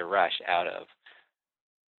get a rush out of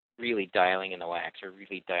really dialing in the wax or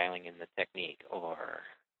really dialing in the technique or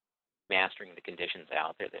mastering the conditions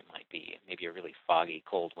out there that might be maybe a really foggy,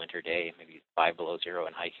 cold winter day, maybe 5 below zero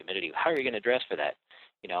and high humidity. How are you going to dress for that?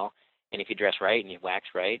 And if you dress right and you wax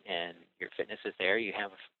right and your fitness is there, you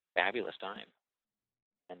have a fabulous time.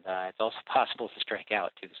 And it's also possible to strike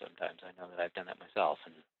out too sometimes. I know that I've done that myself.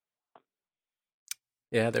 And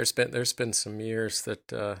yeah, there's been some years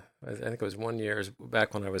that I think it was 1 year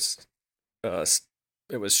back when I was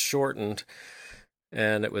it was shortened.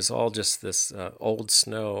 And it was all just this old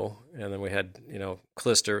snow, and then we had,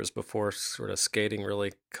 Clisters before sort of skating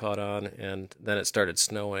really caught on, and then it started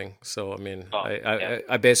snowing. So, I mean,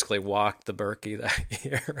 I basically walked the Berkey that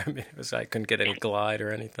year. I mean, I couldn't get any glide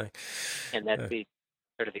or anything. And that's the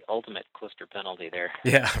sort of the ultimate Clister penalty there.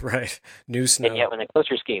 Yeah, right. New snow. And yet when the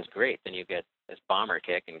Clister skiing is great, then you get this bomber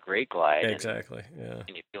kick and great glide. Exactly, yeah.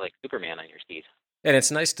 And you feel like Superman on your skis. And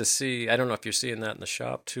it's nice to see, I don't know if you're seeing that in the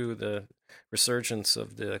shop too, the resurgence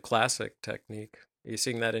of the classic technique. Are you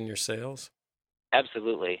seeing that in your sales?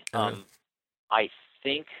 Absolutely. I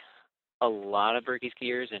think a lot of Berkey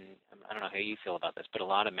skiers, and I don't know how you feel about this, but a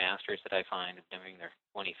lot of masters that I find doing their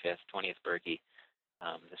 25th, 20th Berkey,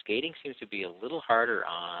 the skating seems to be a little harder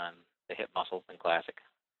on the hip muscles than classic.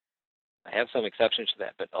 I have some exceptions to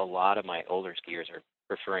that, but a lot of my older skiers are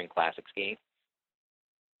preferring classic skiing.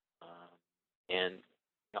 And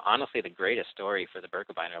honestly, the greatest story for the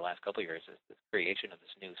Birkebeiner the last couple of years is the creation of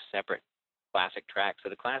this new separate classic track. So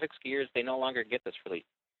the classic skiers, they no longer get this really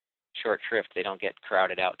short shrift. They don't get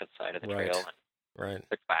crowded out to the side of the trail. And Right.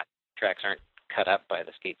 the classic tracks aren't cut up by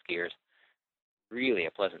the skate skiers. Really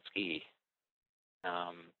a pleasant ski.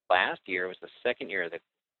 Last year was the second year of the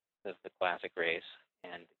classic race,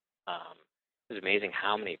 and it was amazing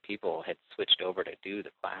how many people had switched over to do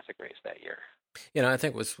the classic race that year. I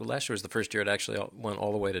think last year was the first year it actually went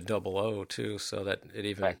all the way to 00 too, so that it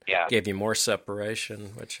even Yeah. gave you more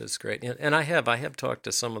separation, which is great. And I have talked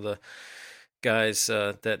to some of the guys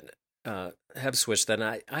that have switched that,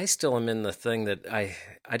 and I still am in the thing that I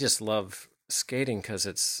just love skating because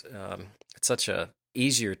it's such a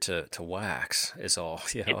easier to wax is all.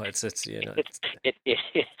 It's especially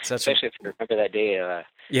if you remember that day.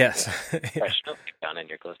 Yes. Fresh snow down in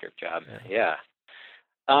your closed grip job. Yeah.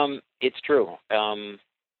 It's true.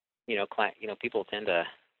 People tend to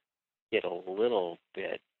get a little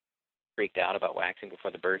bit freaked out about waxing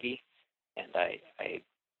before the Berkey, and I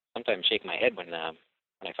sometimes shake my head when I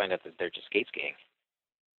find out that they're just skate skiing.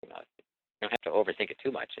 You don't have to overthink it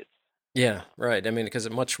too much. Yeah, right. I mean, because a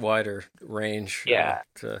much wider range. Yeah.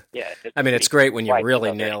 It's great when you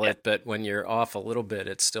really nail it, but when you're off a little bit,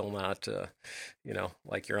 it's still not,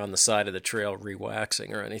 like you're on the side of the trail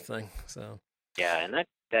re-waxing or anything. So. Yeah, and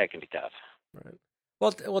that can be tough. Right.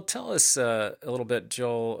 Well, tell us a little bit,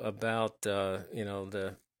 Joel, about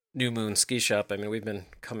the New Moon Ski Shop. I mean, we've been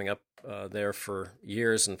coming up there for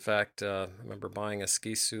years. In fact, I remember buying a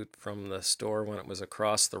ski suit from the store when it was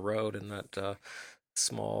across the road in that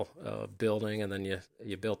small building, and then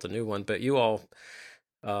you built a new one. But you all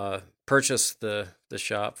purchased the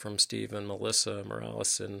shop from Steve and Melissa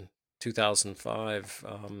Morales in 2005,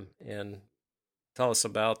 and tell us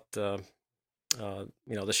about the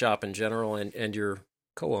shop in general and your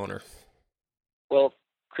co-owner. Well,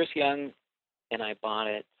 Chris Young and I bought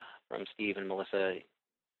it from Steve and Melissa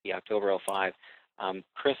in October '05.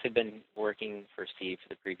 Chris had been working for Steve for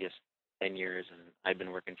the previous 10 years, and I'd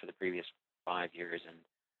been working for the previous 5 years,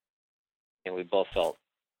 and we both felt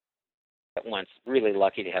at once really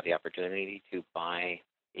lucky to have the opportunity to buy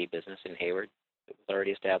a business in Hayward that was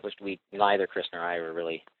already established. Neither Chris nor I were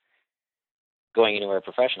really going anywhere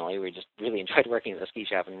professionally. We just really enjoyed working at the ski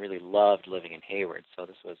shop and really loved living in Hayward. So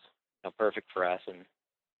this was perfect for us. And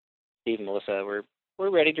Steve and Melissa were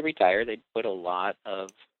ready to retire. They'd put a lot of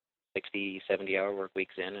 60, 70-hour work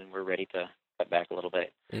weeks in, and we're ready to cut back a little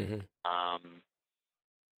bit. Mm-hmm.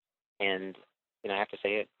 And I have to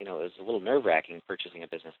say it was a little nerve-wracking purchasing a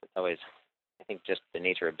business. That's always, I think, just the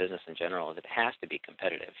nature of business in general is it has to be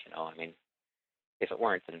competitive. I mean, if it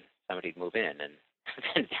weren't, then somebody'd move in, and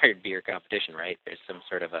then there'd be your competition, right? There's some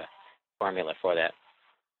sort of a formula for that.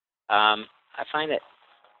 I find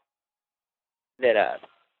that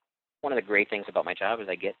one of the great things about my job is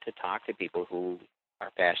I get to talk to people who are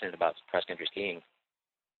passionate about cross-country skiing,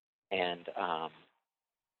 and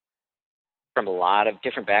from a lot of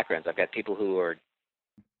different backgrounds. I've got people who are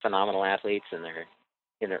phenomenal athletes and they're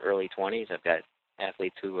in their early 20s. I've got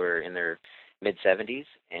athletes who are in their mid-70s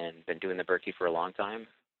and been doing the Berkey for a long time,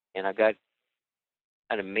 and I've got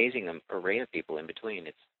an amazing array of people in between.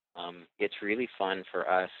 It's really fun for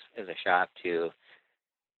us as a shop to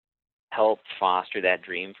help foster that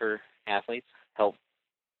dream for athletes, help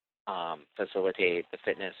facilitate the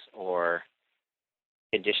fitness or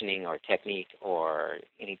conditioning or technique or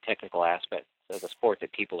any technical aspect of the sport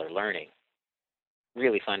that people are learning.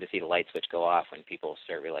 Really fun to see the light switch go off when people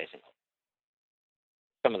start realizing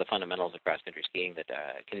some of the fundamentals of cross-country skiing that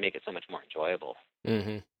can make it so much more enjoyable.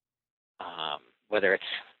 Mm-hmm. Whether it's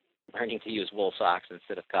learning to use wool socks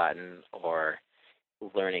instead of cotton or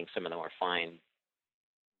learning some of the more fine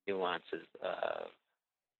nuances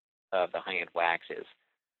of the high-end waxes.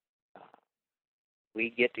 We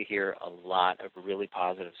get to hear a lot of really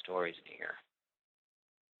positive stories in here.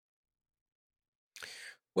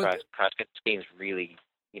 Cross-country skiing is really,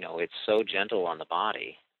 it's so gentle on the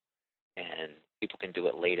body, and people can do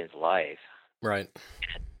it late into life. Right.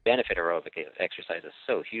 And benefit aerobic exercise is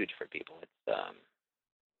so huge for people. It's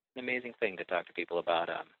an amazing thing to talk to people about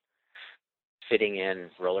fitting in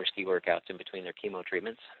roller ski workouts in between their chemo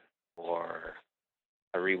treatments or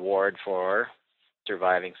a reward for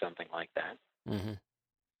surviving something like that. Mm-hmm.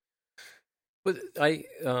 But I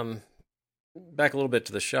back a little bit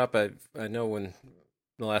to the shop. I know when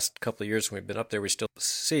the last couple of years when we've been up there, we still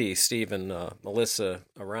see Steve and Melissa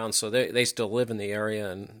around, so they still live in the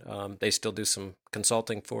area, and they still do some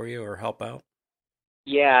consulting for you or help out.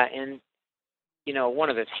 Yeah, and one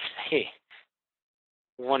of the things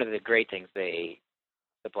one of the great things they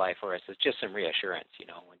supply for us is just some reassurance.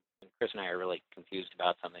 When Chris and I are really confused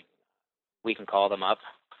about something, we can call them up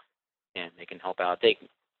and they can help out. They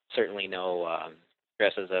certainly know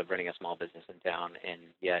stresses of running a small business in town, and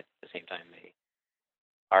yet at the same time they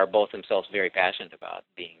are both themselves very passionate about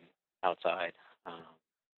being outside,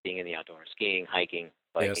 being in the outdoors, skiing, hiking,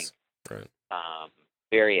 biking. Yes, right.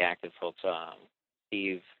 Very active folks.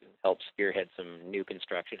 Steve helped spearhead some new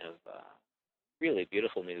construction of really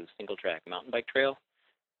beautiful new single-track mountain bike trail,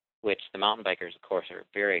 which the mountain bikers, of course, are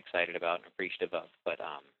very excited about and appreciative of, but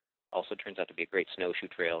also turns out to be a great snowshoe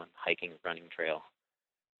trail and hiking, running trail.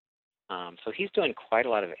 So he's doing quite a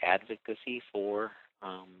lot of advocacy for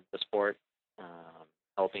the sport,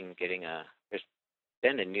 helping getting there's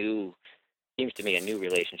been seems to me, a new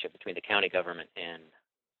relationship between the county government and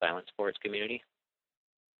silent sports community.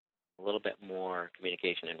 A little bit more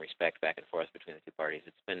communication and respect back and forth between the two parties.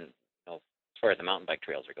 It's been, as far as the mountain bike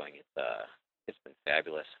trails are going, it's been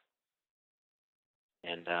fabulous.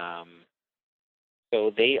 And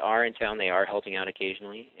so they are in town. They are helping out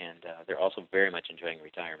occasionally, and they're also very much enjoying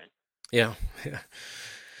retirement. Yeah.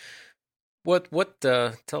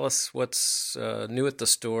 Tell us what's new at the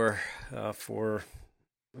store for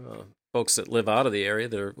folks that live out of the area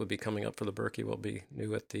that would be coming up for the Berkey. Will be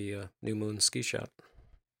new at the New Moon Ski Shop.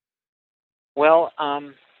 Well,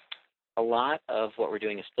 a lot of what we're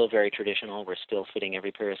doing is still very traditional. We're still fitting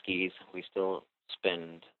every pair of skis. We still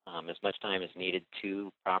spend as much time as needed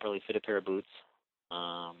to properly fit a pair of boots.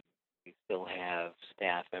 We still have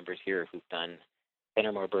staff members here who've done 10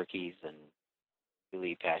 or more Berkeys and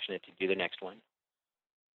really passionate to do the next one.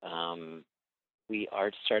 We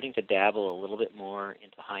are starting to dabble a little bit more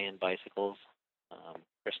into high-end bicycles.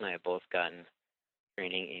 Chris and I have both gotten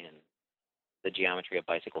training in the geometry of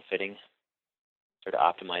bicycle fitting, sort of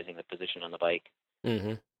optimizing the position on the bike.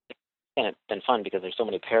 Mm-hmm. And it's been fun because there's so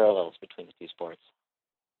many parallels between the two sports.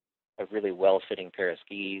 A really well-fitting pair of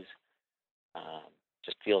skis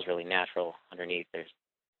just feels really natural underneath.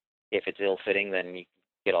 If it's ill-fitting, then you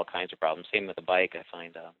get all kinds of problems. Same with the bike. I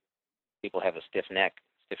find people have a stiff neck,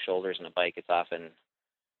 stiff shoulders in a bike. It's often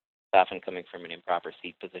coming from an improper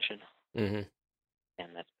seat position. Mm-hmm.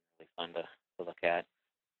 And that's really fun to look at.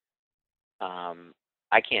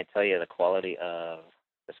 I can't tell you the quality of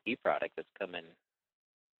the ski product that's come in.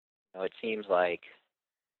 It seems like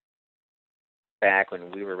back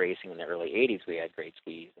when we were racing in the early 80s, we had great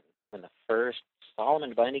skis. And when the first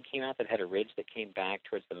Salomon binding came out that had a ridge that came back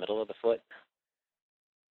towards the middle of the foot,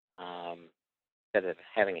 instead of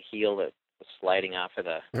having a heel that was sliding off of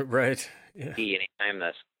the right. Yeah. ski anytime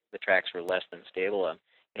the tracks were less than stable,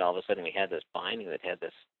 all of a sudden we had this binding that had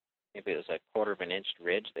this, maybe it was a quarter of an inch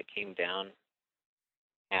ridge that came down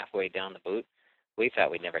halfway down the boot. We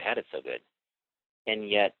thought we'd never had it so good. And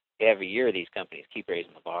yet, every year these companies keep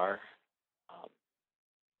raising the bar.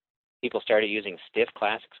 People started using stiff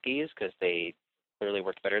classic skis because they clearly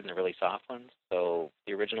worked better than the really soft ones. So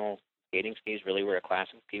the original skating skis really were a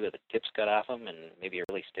classic ski with the tips cut off them and maybe a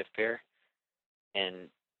really stiff pair. And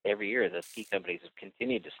every year the ski companies have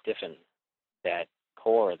continued to stiffen that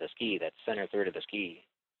core of the ski, that center third of the ski,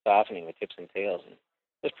 softening the tips and tails. And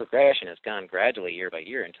this progression has gone gradually year by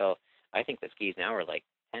year until I think the skis now are like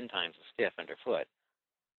 10 times as stiff underfoot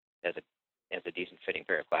as a decent fitting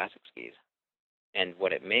pair of classic skis. And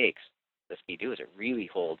what it makes the ski do is it really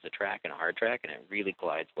holds the track in a hard track, and it really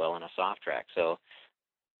glides well on a soft track. So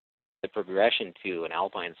the progression to an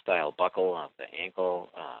alpine-style buckle of the ankle,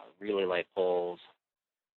 really light poles,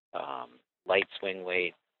 light swing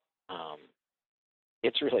weight,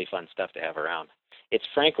 it's really fun stuff to have around. It's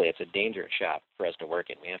a dangerous shop for us to work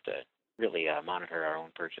in. We have to really monitor our own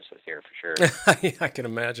purchases here for sure. Yeah, I can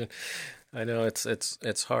imagine. I know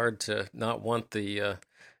it's hard to not want the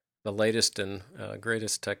latest and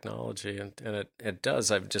greatest technology, and it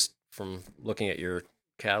does. I've just, from looking at your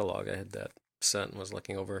catalog, I had that set and was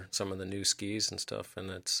looking over some of the new skis and stuff,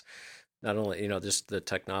 and it's not only just the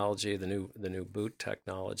technology, the new boot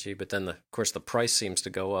technology, but then of course the price seems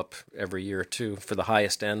to go up every year too for the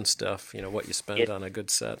highest end stuff. What you spend on a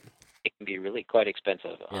good set. It can be really quite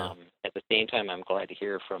expensive. Yeah. At the same time, I'm glad to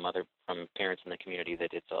hear from parents in the community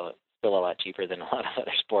that it's still a lot cheaper than a lot of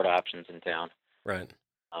other sport options in town. Right.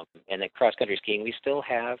 And at cross-country skiing, we still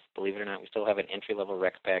have, believe it or not, an entry-level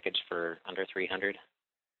rec package for under $300.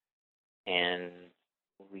 And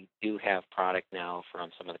we do have product now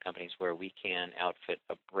from some of the companies where we can outfit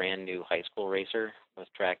a brand new high school racer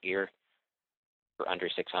with track gear for under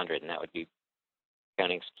 600, and that would be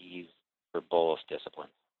counting skis for both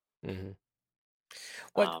disciplines. Mm-hmm.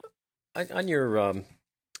 What Um, on your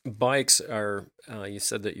bikes are? You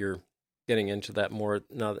said that you're getting into that more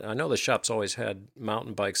now. I know the shop's always had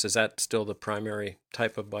mountain bikes. Is that still the primary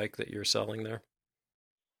type of bike that you're selling there?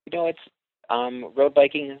 it's road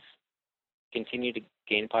biking has continued to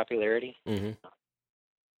gain popularity. Mm-hmm.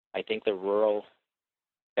 I think the rural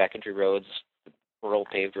backcountry roads, rural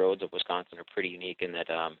paved roads of Wisconsin are pretty unique in that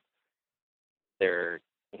they're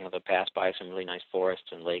they'll pass by some really nice forests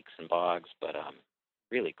and lakes and bogs, but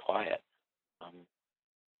really quiet. Um,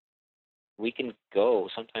 we can go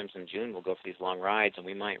sometimes in June. We'll go for these long rides, and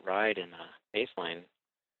we might ride in a baseline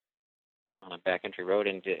on a backcountry road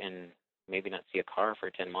and maybe not see a car for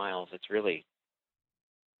 10 miles. It's really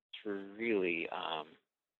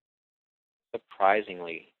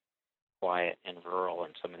surprisingly quiet and rural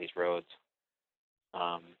in some of these roads.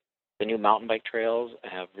 The new mountain bike trails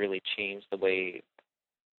have really changed the way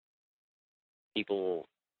people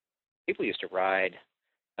used to ride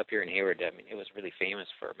up here in Hayward. I mean, it was really famous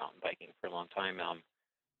for mountain biking for a long time.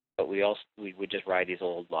 But we would just ride these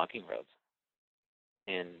old logging roads.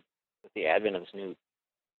 And with the advent of this new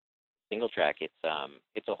single track, it's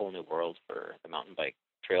a whole new world for the mountain bike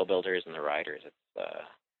trail builders and the riders. It's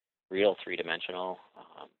real three-dimensional.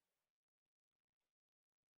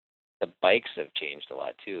 The bikes have changed a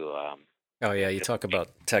lot too. Oh yeah, you talk about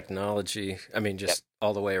technology. I mean, just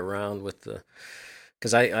all the way around with the.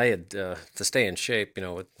 Because I had to stay in shape.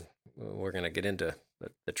 We're going to get into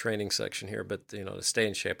the training section here, but to stay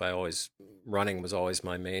in shape, running was always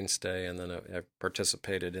my mainstay, and then I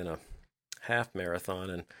participated in a half marathon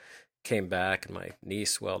and came back, and my knee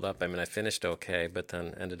swelled up. I mean, I finished okay, but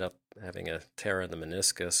then ended up having a tear in the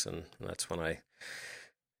meniscus, and that's when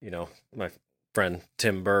my friend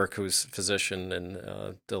Tim Burke, who's a physician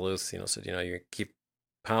in Duluth, said, you keep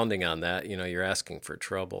pounding on that, you're asking for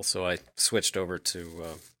trouble. So I switched over to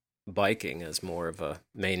biking as more of a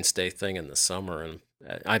mainstay thing in the summer, and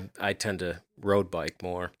I tend to road bike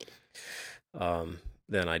more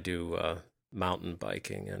than I do mountain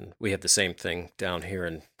biking. And we have the same thing down here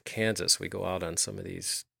in Kansas. We go out on some of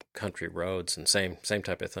these country roads, and same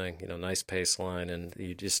type of thing. Nice pace line, and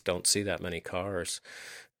you just don't see that many cars,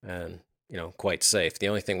 and quite safe. The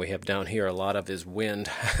only thing we have down here a lot of is wind,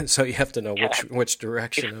 so you have to know which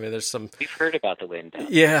direction. I mean, there's some. We've heard about the wind.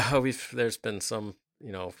 Yeah, there's been some.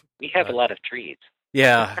 We have a lot of trees.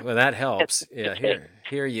 Yeah, well, that helps. Yeah,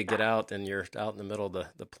 here you get out and you're out in the middle of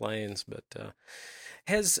the plains. But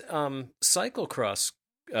has cyclocross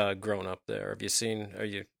grown up there? Have you seen? Are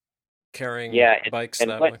you carrying bikes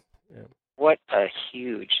that way? Yeah. What a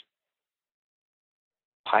huge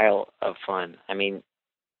pile of fun! I mean,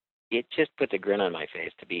 it just puts a grin on my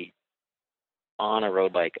face to be on a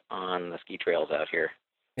road bike on the ski trails out here.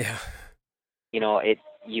 Yeah.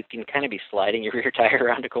 You can kind of be sliding your rear tire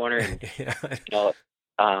around a corner, and yeah.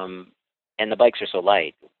 And the bikes are so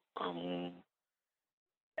light.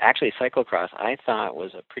 Actually, cyclocross I thought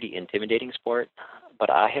was a pretty intimidating sport, but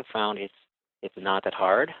I have found it's not that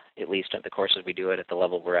hard. At least at the courses we do it at the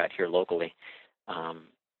level we're at here locally.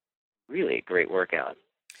 Really a great workout.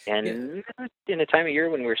 And in a time of year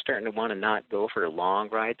when we're starting to want to not go for long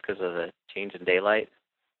rides because of the change in daylight,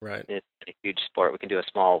 right? It's a huge sport. We can do a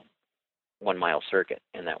small 1 mile circuit,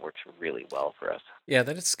 and that works really well for us. Yeah,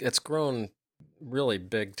 it's grown really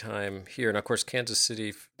big time here, and of course Kansas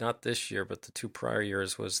City, not this year, but the 2 prior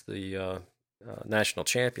years was the national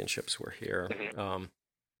championships were here. Mm-hmm.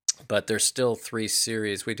 But there's still 3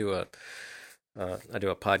 series. I do a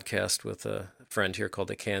podcast with a friend here called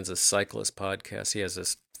the Kansas Cyclist Podcast. He has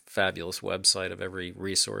this fabulous website of every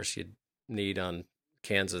resource you'd need on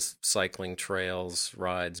Kansas cycling trails,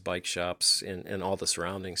 rides, bike shops in all the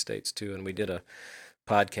surrounding states too. And we did a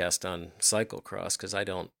podcast on cyclocross because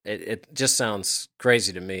it just sounds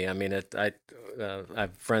crazy to me. I mean, I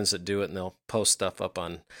have friends that do it, and they'll post stuff up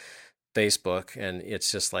on Facebook, and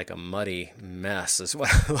it's just like a muddy mess is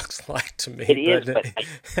what it looks like to me. It is, but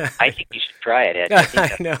I think you should try it, Ed.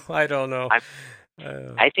 I don't know.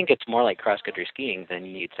 I think it's more like cross-country skiing than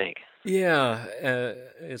you'd think. Yeah,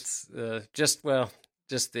 it's just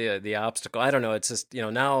the obstacle. I don't know. It's just,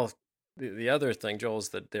 now the other thing, Joel, is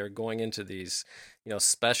that they're going into these,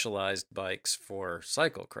 specialized bikes for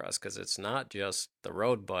cyclocross, because it's not just the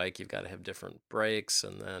road bike. You've got to have different brakes,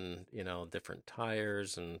 and then, different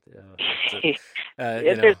tires, and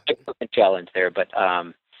there's a challenge there. But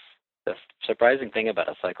the surprising thing about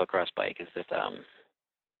a cyclocross bike is that,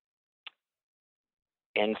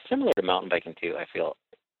 and similar to mountain biking too, I feel,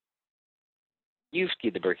 you've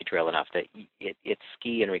skied the Berkey Trail enough that it's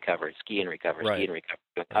ski and recover, Right. ski and recover, going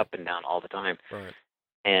Right. up and down all the time. Right.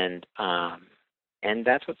 And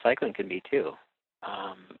that's what cycling can be too,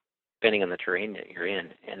 depending on the terrain that you're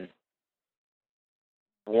in. And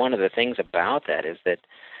one of the things about that is that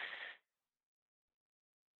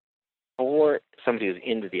for somebody who's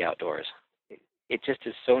into the outdoors, it just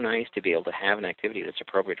is so nice to be able to have an activity that's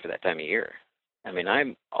appropriate for that time of year. I mean,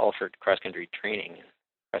 I'm all for cross-country training,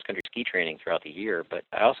 cross-country ski training throughout the year, but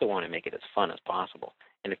I also want to make it as fun as possible.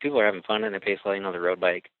 And if people are having fun in their pace sliding on the road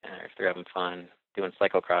bike, or if they're having fun doing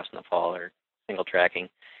cyclocross in the fall or single tracking,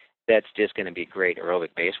 that's just going to be great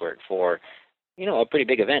aerobic base work for, a pretty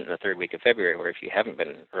big event in the third week of February, where if you haven't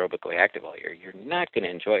been aerobically active all year, you're not going to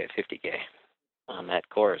enjoy a 50K on that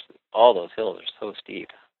course. All those hills are so steep.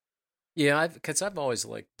 Yeah, because I've always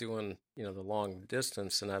liked doing, the long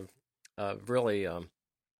distance, and I've really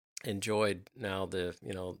enjoyed now the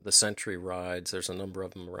Century rides. There's a number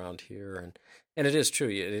of them around here, and it is true.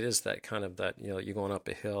 It is that kind of that, you're going up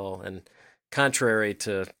a hill, and contrary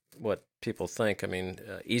to what people think, I mean,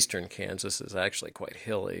 eastern Kansas is actually quite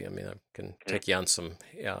hilly. I mean, I can take you on some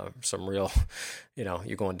real,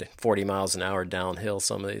 you're going to 40 miles an hour downhill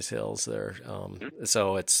some of these hills there.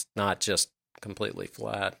 So it's not just completely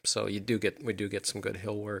flat. So we do get some good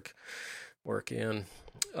hill work in.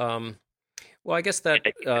 Well, I guess that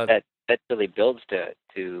that really builds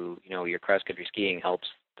to your cross country skiing helps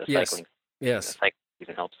the cycling. Yes. The cycling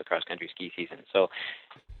season helps the cross country ski season. So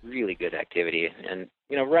really good activity, and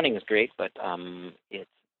running is great, but it's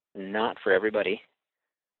not for everybody,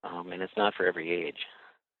 and it's not for every age.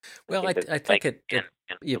 Well, I think it can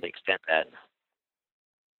really extend that.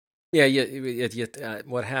 Yeah,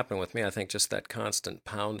 what happened with me, I think, just that constant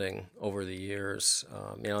pounding over the years.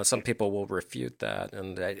 Some people will refute that,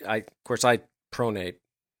 and of course, I pronate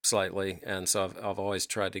slightly, and so I've always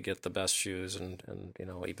tried to get the best shoes and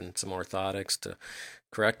even some orthotics to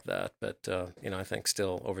correct that. But I think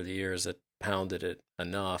still over the years it pounded it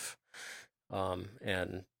enough,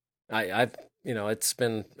 and I've it's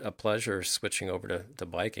been a pleasure switching over to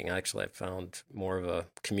biking. Actually, I've found more of a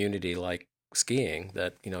community like skiing,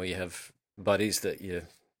 that you have buddies that you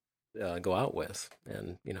go out with,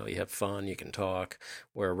 and you have fun, you can talk,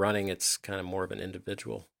 where running, it's kind of more of an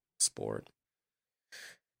individual sport.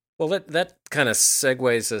 Well, that kind of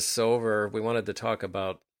segues us over. We wanted to talk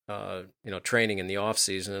about training in the off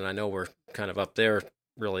season, and I know we're kind of up there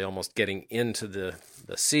really almost getting into the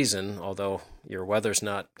season, although your weather's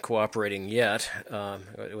not cooperating yet.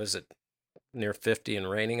 Was it near 50 and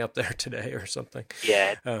raining up there today or something?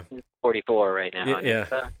 Yeah, it's 44 right now. Yeah.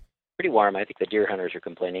 It's pretty warm. I think the deer hunters are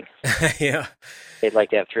complaining. Yeah. They'd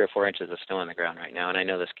like to have 3 or 4 inches of snow on the ground right now, and I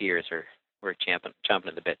know the skiers we're chomping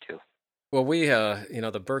at the bit too. Well, we,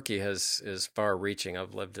 the Berkey is far-reaching.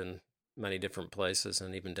 I've lived in many different places,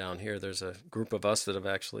 and even down here, there's a group of us that have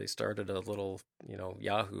actually started a little,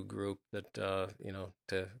 Yahoo group that,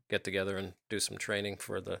 to get together and do some training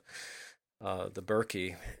for the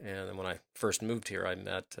Berkey. And when I first moved here, I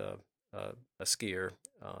met a skier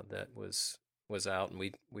that was out, and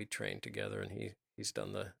we trained together, and he's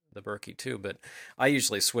done the Berkey too. But I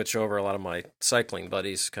usually switch over. A lot of my cycling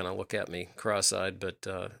buddies kind of look at me cross-eyed, but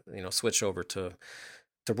switch over to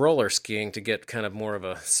roller skiing to get kind of more of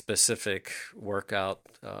a specific workout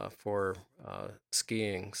for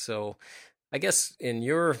skiing. So I guess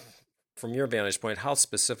from your vantage point, how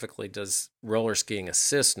specifically does roller skiing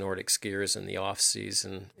assist Nordic skiers in the off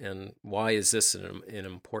season, and why is this an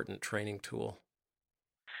important training tool?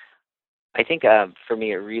 I think for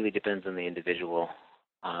me, it really depends on the individual.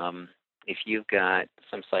 If you've got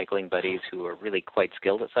some cycling buddies who are really quite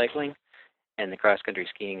skilled at cycling, and the cross-country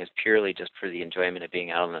skiing is purely just for the enjoyment of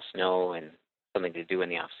being out on the snow and something to do in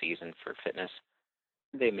the off-season for fitness,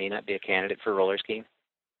 they may not be a candidate for roller skiing.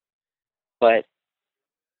 But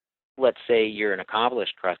let's say you're an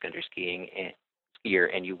accomplished cross-country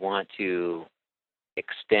skier and you want to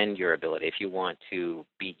extend your ability, if you want to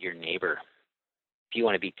beat your neighbor, if you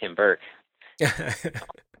want to beat Tim Burke, the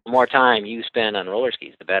more time you spend on roller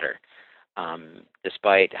skis, the better.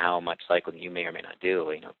 Despite how much cycling you may or may not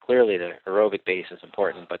do, clearly the aerobic base is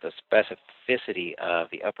important, but the specificity of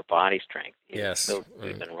the upper body strength is so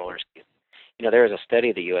good in roller skis. There was a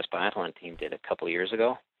study the U.S. biathlon team did a couple of years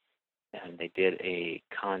ago, and they did a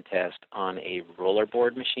contest on a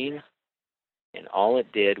rollerboard machine, and all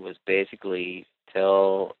it did was basically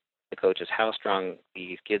tell the coaches how strong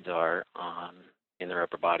these kids are in their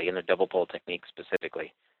upper body, in the double pole technique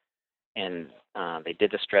specifically. And they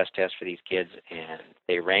did the stress test for these kids, and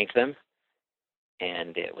they ranked them,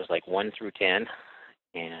 and it was like 1 through 10,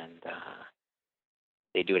 and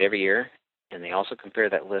they do it every year. and they also compare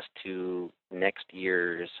that list to next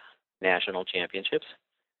year's national championships,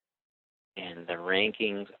 and the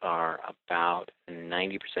rankings are about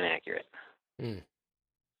 90% accurate. Mm.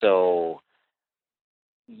 So,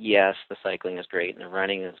 yes, the cycling is great and the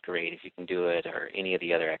running is great if you can do it, or any of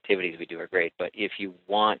the other activities we do are great. But if you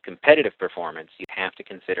want competitive performance, you have to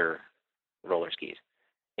consider roller skis,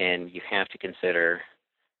 and you have to consider,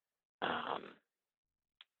 um,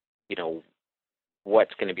 you know,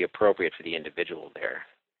 what's going to be appropriate for the individual there.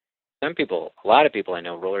 A lot of people I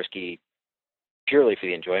know roller ski purely for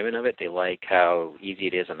the enjoyment of it. They like how easy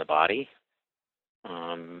it is on the body,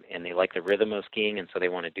 and they like the rhythm of skiing, and so they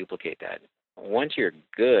want to duplicate that. Once you're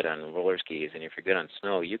good on roller skis, and if you're good on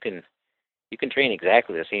snow, you can train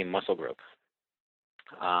exactly the same muscle group.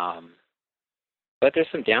 But there's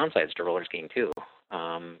some downsides to roller skiing too.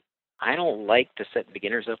 I don't like to set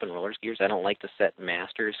beginners up in roller skiers. I don't like to set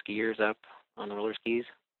master skiers up on the roller skis.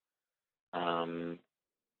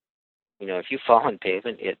 If you fall on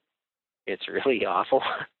pavement, it's really awful.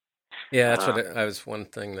 Yeah, that's what I was. One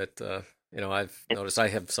thing that I've noticed. I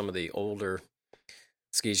have some of the older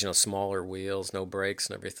skis, smaller wheels, no brakes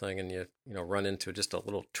and everything, and you run into just a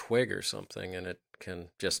little twig or something, and it can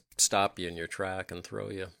just stop you in your track and throw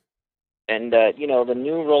you. And the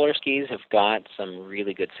new roller skis have got some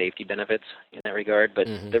really good safety benefits in that regard, but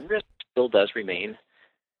Mm-hmm. the risk still does remain.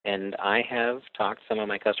 And I have talked some of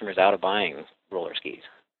my customers out of buying roller skis,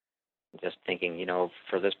 just thinking,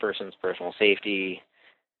 for this person's personal safety.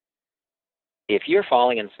 If you're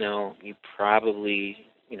falling in snow, you probably,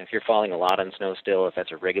 if you're falling a lot in snow still, if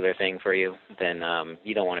that's a regular thing for you, then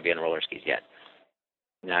you don't want to be on roller skis yet.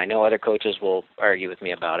 Now, I know other coaches will argue with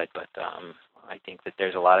me about it, but I think that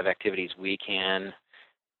there's a lot of activities we can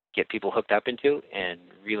get people hooked up into and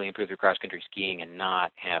really improve their cross-country skiing and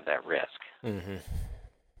not have that risk. Mm-hmm.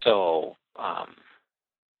 So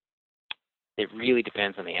it really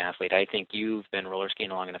depends on the athlete. I think you've been roller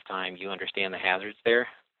skiing a long enough time. You understand the hazards there.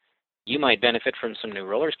 You might benefit from some new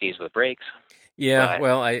roller skis with brakes. Yeah,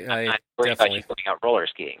 well, I'm I not worried about you going out roller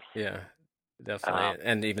skiing. Yeah, definitely,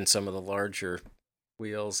 and even some of the larger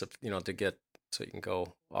wheels, to get so you can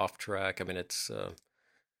go off track. I mean, it's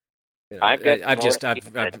I've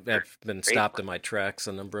been stopped in my tracks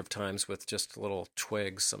a number of times with just little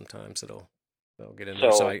twigs. Sometimes they'll get in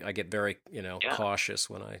there, so I get very cautious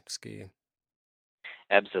when I ski.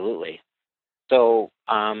 Absolutely. So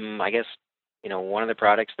I guess one of the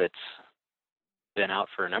products that's been out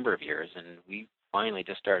for a number of years, and we finally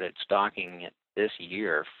just started stocking it this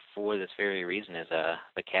year for this very reason, is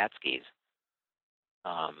the cat skis.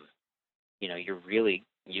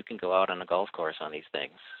 You can go out on a golf course on these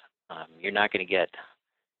things. You're not going to get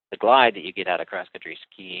the glide that you get out of cross-country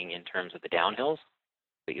skiing in terms of the downhills,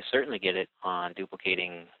 but you certainly get it on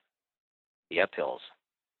duplicating the uphills.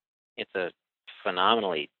 It's a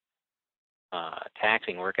phenomenally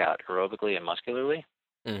taxing workout aerobically and muscularly.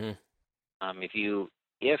 Mm-hmm.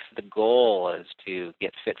 If the goal is to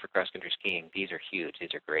get fit for cross-country skiing, these are huge.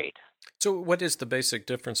 These are great. So what is the basic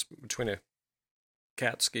difference between a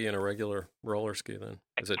cat ski and a regular roller ski then?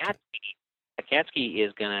 A cat ski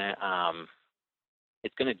is gonna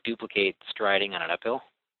duplicate striding on an uphill,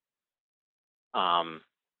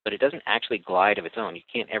 but it doesn't actually glide of its own. You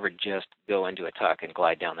can't ever just go into a tuck and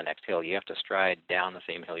glide down the next hill. You have to stride down the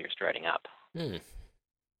same hill you're striding up. Hmm.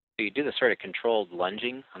 So you do this sort of controlled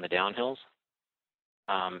lunging on the downhills,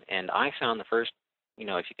 and I found the first,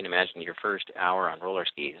 if you can imagine your first hour on roller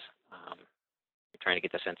skis, you're trying to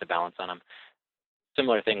get the sense of balance on them.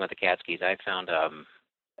 Similar thing with the cat skis. I found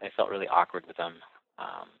I felt really awkward with them,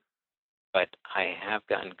 but I have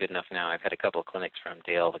gotten good enough now. I've had a couple of clinics from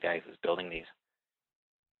Dale, the guy who's building these.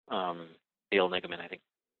 Dale Nigaman, I think,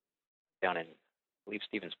 down in, I believe,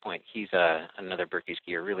 Stevens Point. He's another Berkey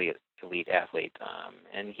skier, really elite athlete,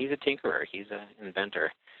 and he's a tinkerer. He's an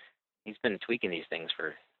inventor. He's been tweaking these things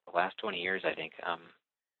for the last 20 years, I think.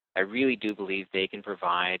 I really do believe they can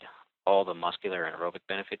provide all the muscular and aerobic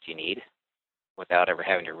benefits you need without ever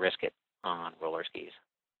having to risk it on roller skis.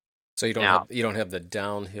 So you don't have the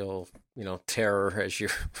downhill, terror as you're.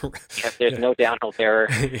 Yes, there's no downhill terror.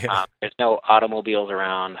 Yeah. There's no automobiles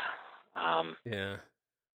around. Yeah.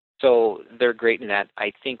 So they're great in that.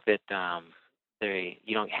 I think that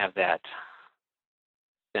you don't have that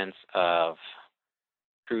sense of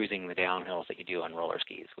cruising the downhills that you do on roller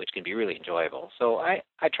skis, which can be really enjoyable. So I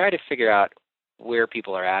try to figure out where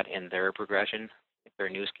people are at in their progression. If they're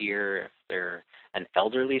a new skier, if they're an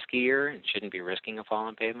elderly skier and shouldn't be risking a fall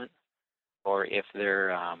on pavement, or if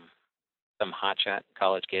they're some hotshot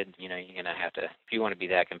college kid, you're going to have to, if you want to be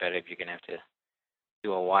that competitive, you're going to have to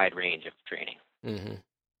do a wide range of training. Mm-hmm.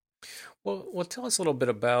 Well, tell us a little bit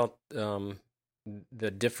about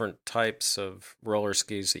the different types of roller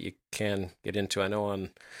skis that you can get into. I know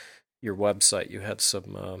on your website you had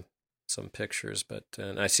some pictures, but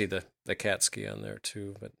and I see the cat ski on there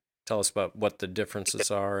too. But tell us about what the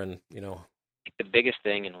differences are, and The biggest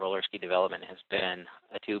thing in roller ski development has been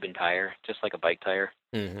a tube and tire, just like a bike tire.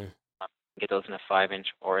 Mm-hmm. Get those in a 5-inch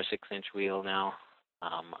or a 6-inch wheel now.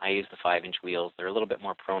 I use the 5-inch wheels. They're a little bit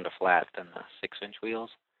more prone to flat than the 6-inch wheels,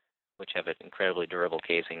 which have an incredibly durable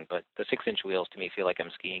casing. But the 6-inch wheels, to me, feel like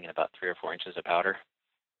I'm skiing in about 3 or 4 inches of powder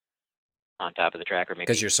on top of the track, or maybe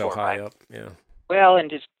Because you're so 4 or high 5. up, yeah. Well,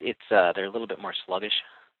 and they're a little bit more sluggish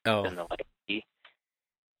Oh, than the light ski.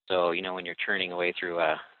 So when you're churning away through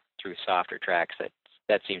softer tracks,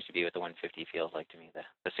 that seems to be what the 150 feels like to me,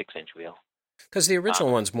 the 6-inch wheel. because the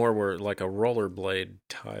original ones more were like a rollerblade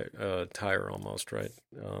tire almost, right?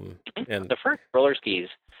 And The first roller skis,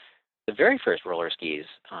 the very first roller skis,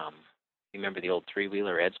 you remember the old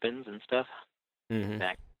 3-wheeler Edspins and stuff mm-hmm.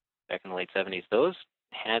 back in the late 70s? Those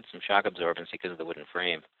had some shock absorbency because of the wooden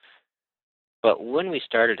frame. But when we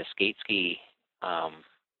started a skate ski,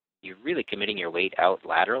 you're really committing your weight out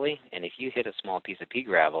laterally, and if you hit a small piece of pea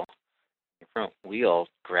gravel, your front wheel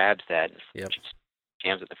grabs that and Yep. just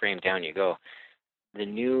jams at the frame, down you go. The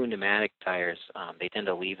new pneumatic tires, they tend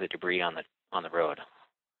to leave the debris on the road.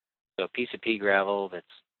 So a piece of pea gravel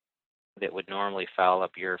that would normally foul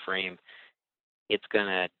up your frame, it's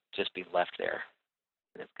gonna just be left there,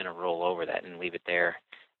 and it's gonna roll over that and leave it there.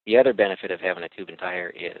 The other benefit of having a tube and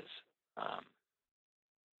tire is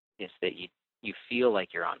that you feel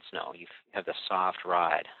like you're on snow. You have the soft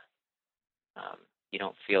ride. You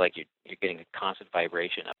don't feel like you're getting a constant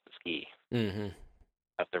vibration up the ski, Mm-hmm.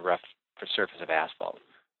 up the rough surface of asphalt.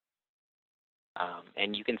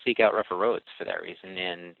 And you can seek out rougher roads for that reason.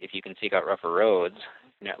 And if you can seek out rougher roads,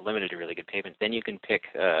 you're not limited to really good pavement, then you can pick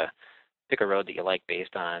a road that you like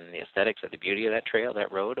based on the aesthetics of the beauty of that trail,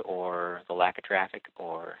 that road, or the lack of traffic,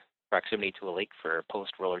 or proximity to a lake for a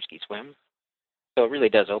post roller ski swim. So it really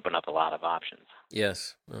does open up a lot of options.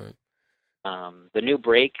 Yes. All right. The new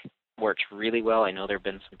brake works really well. I know there have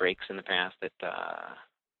been some brakes in the past that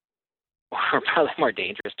were probably more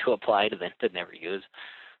dangerous to apply to than to never use.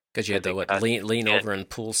 Because you had to lean over and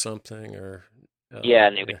pull something, or yeah,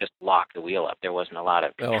 and they would just lock the wheel up. There wasn't a lot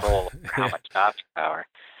of control over how much top power.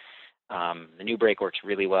 The new brake works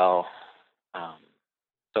really well.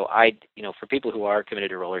 So for people who are committed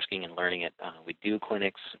to roller skiing and learning it, we do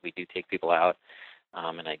clinics, we do take people out,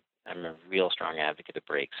 and I'm a real strong advocate of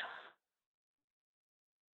brakes.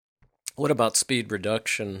 What about speed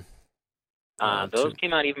reduction? Those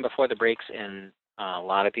came out even before the brakes, and a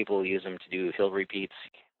lot of people use them to do hill repeats.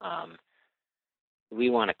 We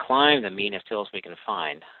want to climb the meanest hills we can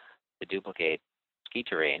find to duplicate ski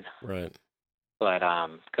terrain. Right. But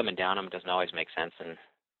coming down them doesn't always make sense, and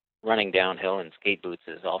running downhill in skate boots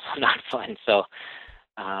is also not fun. So,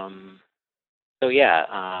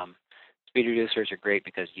 speed reducers are great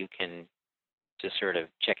because you can just sort of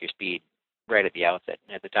check your speed right at the outset.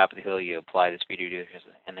 At the top of the hill, you apply the speed reducers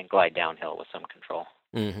and then glide downhill with some control.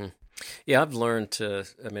 Mm-hmm. Yeah, I've learned to,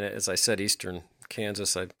 as I said, eastern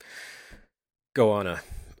Kansas, I go on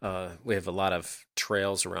we have a lot of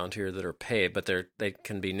trails around here that are paved, but they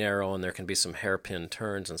can be narrow and there can be some hairpin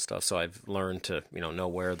turns and stuff. So I've learned to, know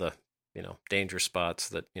where the, danger spots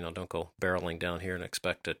that, don't go barreling down here and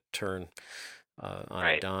expect to turn on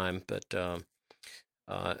right. a dime. But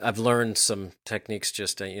I've learned some techniques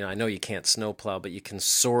just, I know you can't snowplow, but you can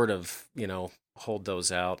sort of, hold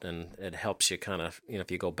those out, and it helps you kind of, if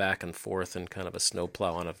you go back and forth in kind of a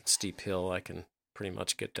snowplow on a steep hill, I can pretty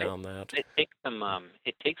much get down that. It takes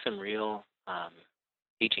some real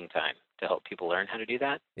teaching time to help people learn how to do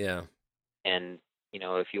that. Yeah. And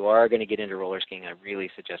if you are going to get into roller skiing, I really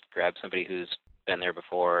suggest grab somebody who's been there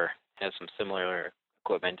before, has some similar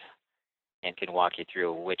equipment, and can walk you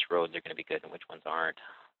through which roads are going to be good and which ones aren't.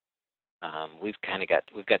 We've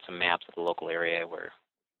got some maps of the local area where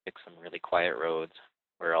we pick some really quiet roads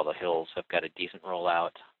where all the hills have got a decent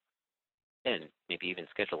rollout, and maybe even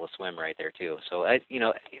schedule a swim right there too. So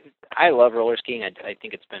I love roller skiing. I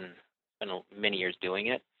think it's been many years doing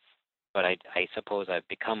it, but I suppose I've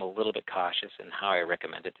become a little bit cautious in how I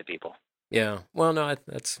recommend it to people. Yeah, well, no,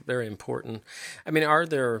 that's very important.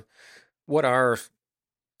 What are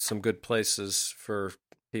some good places for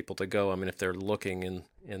people to go? If they're looking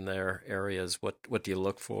in their areas, what do you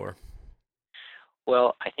look for?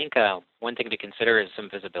 Well, I think one thing to consider is some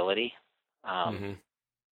visibility. Mm-hmm.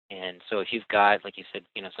 And so if you've got, like you said,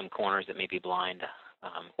 some corners that may be blind,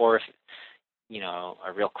 or if,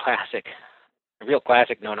 a real classic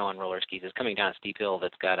no-no on roller skis is coming down a steep hill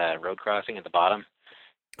that's got a road crossing at the bottom,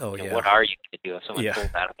 Oh, You know, yeah. what are you going to do if someone Yeah.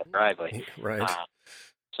 pulls out of the driveway? Right.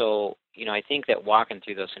 So, you know, I think that walking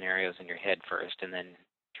through those scenarios in your head first and then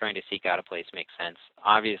trying to seek out a place makes sense.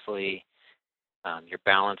 Obviously, your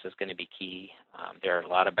balance is going to be key. There are a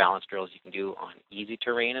lot of balance drills you can do on easy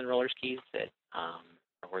terrain and roller skis that are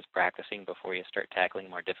worth practicing before you start tackling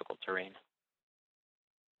more difficult terrain.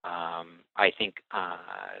 I think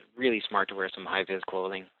really smart to wear some high-vis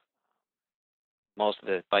clothing. Most of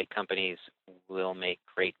the bike companies will make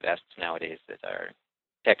great vests nowadays that are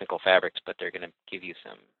technical fabrics, but they're going to give you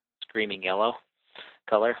some screaming yellow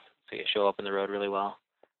color, so you show up in the road really well.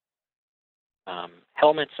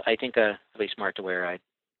 Helmets, I think, are really smart to wear. I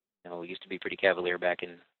used to be pretty cavalier back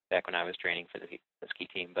when I was training for the ski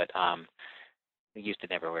team, but we used to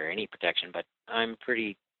never wear any protection. But I'm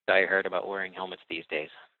pretty diehard about wearing helmets these days.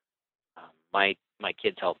 My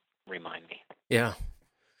kids help remind me. Yeah.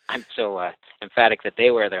 I'm so emphatic that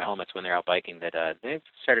they wear their helmets when they're out biking that they've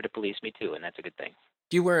started to police me too, and that's a good thing.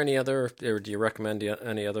 Do you wear any other, or do you recommend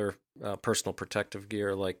any other personal protective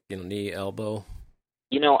gear, like knee, elbow?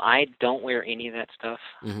 I don't wear any of that stuff.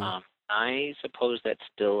 Mm-hmm. I suppose that's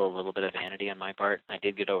still a little bit of vanity on my part. I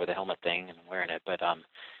did get over the helmet thing and I'm wearing it, but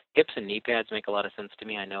hips and knee pads make a lot of sense to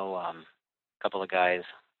me. I know a couple of guys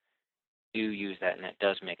do use that, and that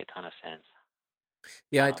does make a ton of sense.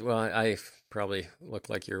 Yeah, I probably look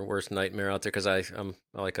like your worst nightmare out there because I'm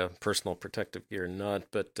like a personal protective gear nut,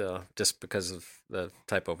 but just because of the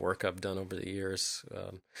type of work I've done over the years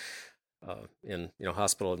in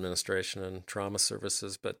hospital administration and trauma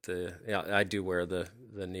services. But I do wear the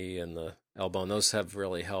knee and the elbow, and those have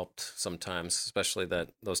really helped sometimes, especially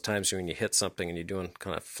those times when you hit something and you're doing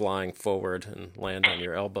kind of flying forward and land on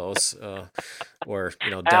your elbows, or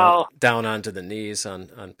down onto the knees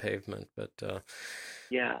on pavement. But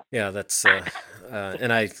that's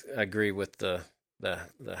and I agree with the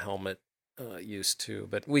helmet use too.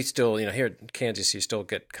 But we still, here in Kansas, you still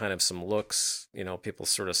get kind of some looks. People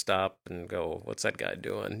sort of stop and go, "What's that guy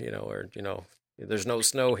doing?" Or there's no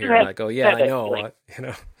snow here, and I go, "Yeah, I know."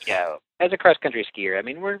 Yeah, as a cross country skier, I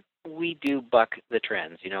mean, we do buck the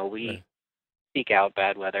trends. We seek out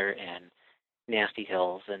bad weather and nasty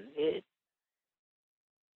hills, and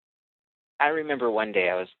I remember one day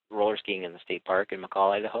I was roller skiing in the state park in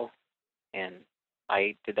McCall, Idaho, and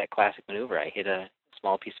I did that classic maneuver. I hit a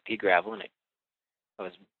small piece of pea gravel, and I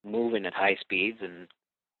was moving at high speeds, and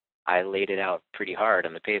I laid it out pretty hard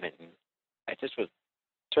on the pavement. And I just was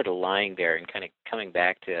sort of lying there and kind of coming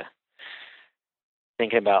back to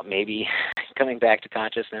thinking about maybe coming back to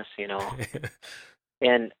consciousness,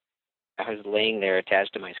 And I was laying there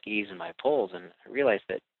attached to my skis and my poles, and I realized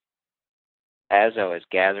that as I was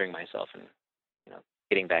gathering myself and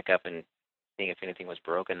getting back up and seeing if anything was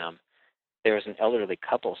broken, there was an elderly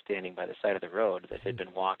couple standing by the side of the road that had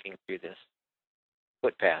been walking through this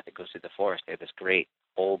footpath that goes through the forest. They had this great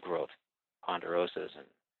old growth ponderosas and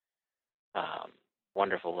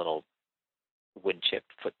wonderful little wood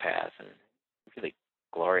chipped footpath and really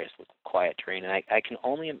glorious little quiet terrain. And I can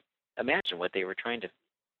only imagine what they're trying to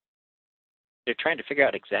figure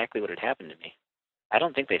out exactly what had happened to me. I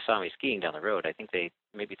don't think they saw me skiing down the road. I think they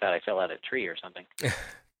maybe thought I fell out of a tree or something.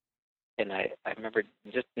 And I remember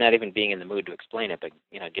just not even being in the mood to explain it, but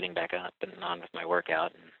getting back up and on with my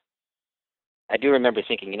workout. And I do remember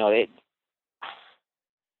thinking,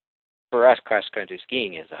 for us, cross country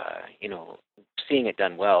skiing is seeing it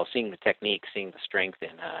done well, seeing the technique, seeing the strength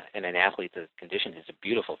in an athlete's condition is a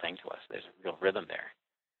beautiful thing to us. There's a real rhythm there.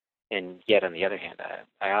 And yet, on the other hand,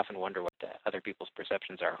 I often wonder what other people's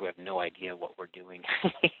perceptions are who have no idea what we're doing.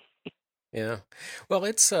 Yeah. Well,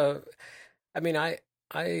 it's, I mean, I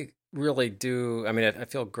really do. I mean, I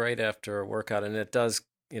feel great after a workout, and it does,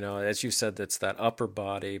 as you said, it's that upper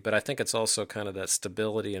body, but I think it's also kind of that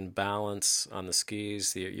stability and balance on the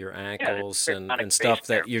skis, your ankles and stuff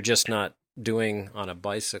that you're just not doing on a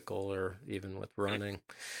bicycle or even with running.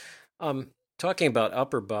 Talking about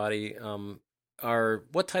upper body,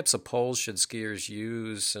 what types of poles should skiers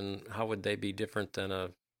use, and how would they be different than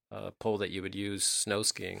a pole that you would use snow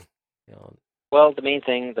skiing? Well, the main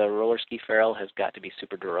thing, the roller ski ferrule has got to be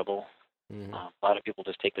super durable. Mm-hmm. A lot of people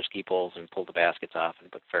just take their ski poles and pull the baskets off and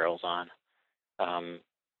put ferrules on.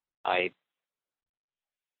 I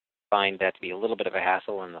find that to be a little bit of a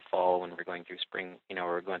hassle in the fall when we're going through spring.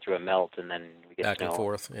 We're going through a melt and then we get back snow. And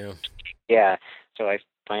forth. Yeah. Yeah. So I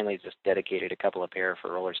finally just dedicated a couple of pair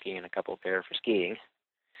for roller skiing and a couple of pair for skiing,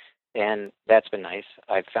 and that's been nice.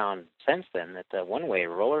 I've found since then that the one-way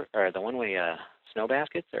snow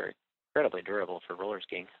baskets are incredibly durable for roller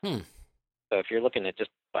skiing. So if you're looking at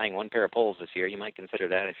just buying one pair of poles this year, you might consider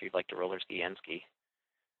that if you'd like to roller ski and ski.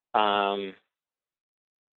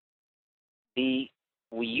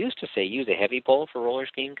 we used to say use a heavy pole for roller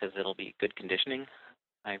skiing because it'll be good conditioning.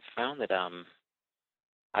 I've found that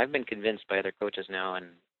I've been convinced by other coaches now and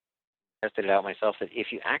tested it out myself that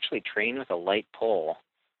if you actually train with a light pole,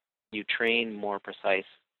 you train more precise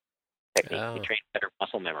technique. You Oh. train better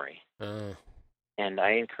muscle memory. Oh. And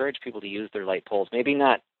I encourage people to use their light poles. Maybe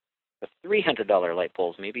not the $300 light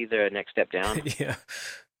poles. Maybe the next step down. Yeah.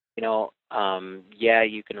 Yeah,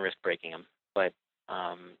 you can risk breaking them. But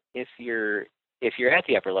if you're at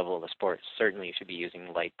the upper level of the sport, certainly you should be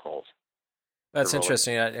using light poles. That's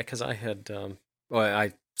interesting because I had,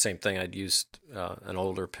 same thing. I'd used an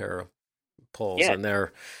older pair of poles, Yeah. and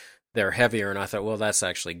they're heavier, and I thought, well, that's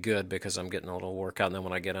actually good because I'm getting a little workout, and then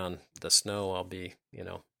when I get on the snow, I'll be,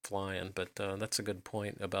 flying. But that's a good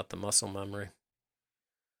point about the muscle memory.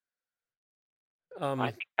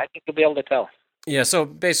 I think you'll be able to tell. Yeah, so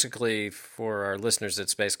basically for our listeners,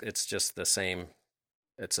 it's just the same.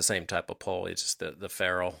 It's the same type of pole. It's just the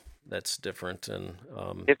ferrule that's different. And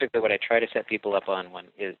typically, what I try to set people up on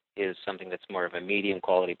is something that's more of a medium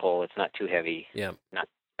quality pole. It's not too heavy. Yeah, not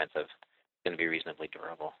expensive. It's going to be reasonably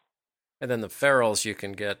durable. And then the ferrules you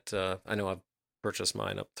can get. I know I've purchased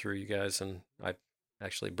mine up through you guys, and I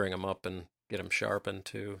actually bring them up and get them sharpened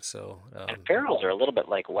too. So and ferrules are a little bit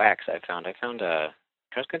like wax. I found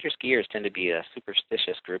cross-country skiers tend to be a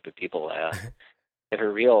superstitious group of people that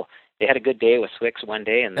are real. They had a good day with Swix one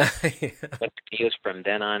day, and went to use from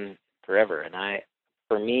then on forever. And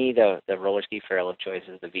for me, the roller ski ferrule of choice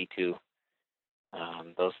is the V2.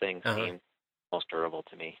 Those things seem most durable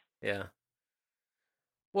to me. Yeah.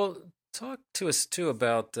 Well, talk to us too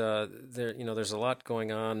about there's a lot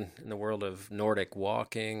going on in the world of Nordic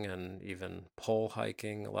walking and even pole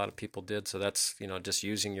hiking. A lot of people did, so that's just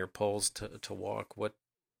using your poles to walk.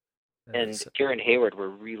 And here in Hayward, we're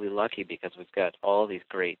really lucky because we've got all these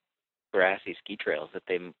great grassy ski trails that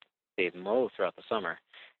they mow throughout the summer,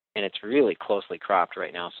 and it's really closely cropped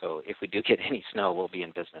right now. So if we do get any snow, we'll be in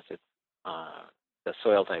business. It's the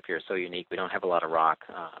soil type here is so unique. We don't have a lot of rock.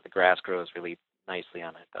 The grass grows really nicely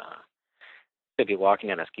on it. To be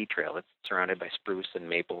walking on a ski trail, it's surrounded by spruce and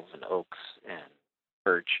maples and oaks and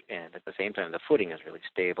birch, and at the same time, the footing is really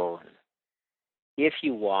stable. And if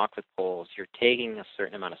you walk with poles, you're taking a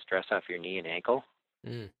certain amount of stress off your knee and ankle,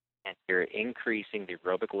 and you're increasing the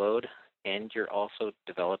aerobic load, and you're also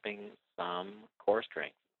developing some core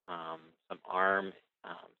strength, some arm,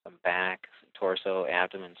 some back, some torso,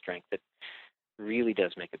 abdomen strength that really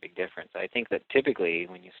does make a big difference. I think that typically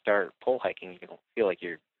when you start pole hiking, you don't feel like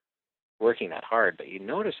you're working that hard, but you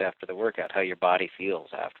notice after the workout how your body feels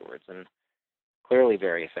afterwards, and clearly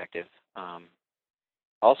very effective.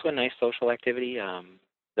 Also a nice social activity.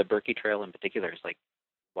 The Berkey Trail in particular is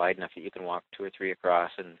wide enough that you can walk 2 or 3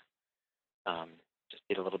 across and just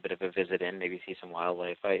get a little bit of a visit in, maybe see some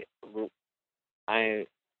wildlife. I'm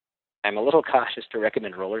a little cautious to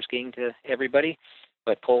recommend roller skiing to everybody,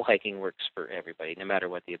 but pole hiking works for everybody, no matter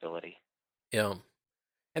what the ability. Yeah.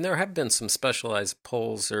 And there have been some specialized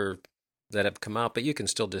poles that have come out, but you can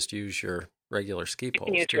still just use your regular ski poles.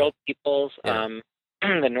 You can use your old ski poles. Yeah.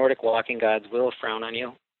 The Nordic walking gods will frown on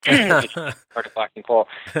you. Nordic walking pole.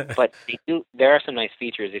 But there are some nice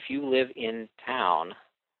features. If you live in town,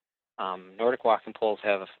 Nordic walking poles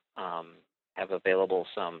have available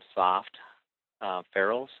some soft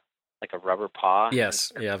ferrules, like a rubber paw.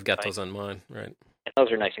 Yes, yeah, I've got those on mine, right. And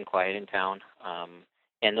those are nice and quiet in town.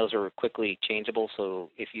 And those are quickly changeable, so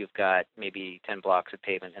if you've got maybe 10 blocks of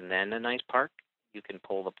pavement and then a nice park, you can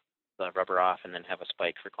pull the rubber off and then have a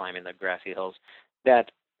spike for climbing the grassy hills.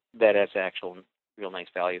 That has actual real nice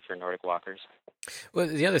value for Nordic walkers. Well,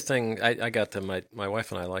 the other thing, I got to, my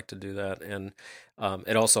wife and I like to do that, and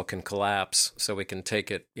it also can collapse, so we can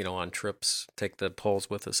take it, on trips, take the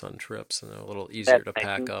poles with us on trips, and they're a little easier to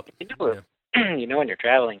pack up. When you're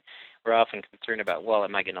traveling, we're often concerned about, well,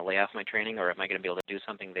 am I going to lay off my training, or am I going to be able to do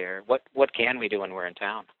something there? What can we do when we're in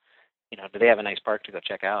town? Do they have a nice park to go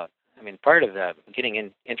check out? I mean, part of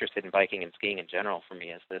getting interested in biking and skiing in general for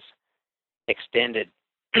me is this extended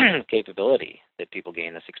capability that people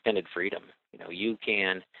gain, this extended freedom. You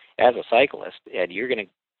can, as a cyclist, Ed,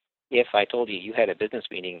 if I told you had a business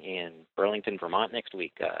meeting in Burlington, Vermont next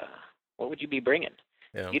week, what would you be bringing?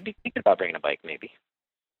 Yeah. You'd be thinking about bringing a bike, maybe.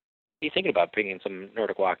 Be thinking about bringing some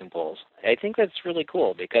Nordic walking poles. I think that's really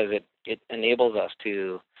cool because it enables us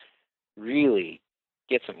to really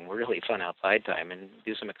get some really fun outside time and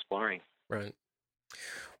do some exploring. Right.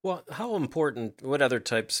 Well, what other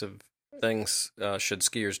types of things should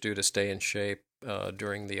skiers do to stay in shape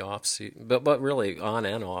during the off season, but really on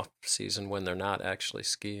and off season when they're not actually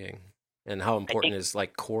skiing? And how important is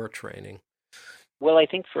core training? Well, I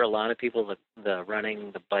think for a lot of people, the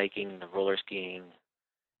running, the biking, the roller skiing,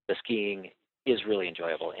 the skiing is really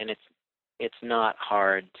enjoyable, and it's not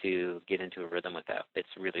hard to get into a rhythm with that. It's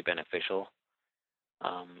really beneficial.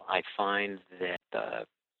 I find that the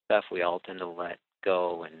stuff we all tend to let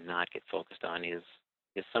go and not get focused on is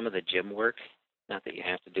some of the gym work. Not that you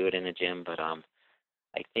have to do it in a gym, but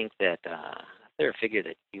I think that there figure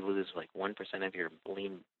that you lose like 1% of your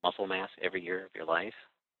lean muscle mass every year of your life,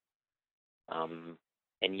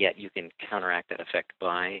 and yet you can counteract that effect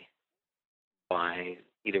by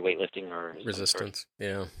either weightlifting or resistance.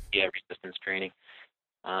 Resistance training.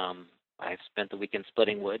 I've spent the weekend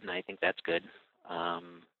splitting wood, and I think that's good.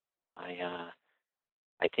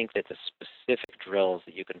 I think that the specific drills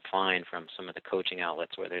that you can find from some of the coaching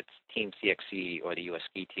outlets, whether it's Team CXC or the U.S.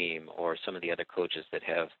 Ski Team or some of the other coaches that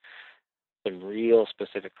have some real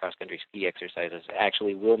specific cross-country ski exercises,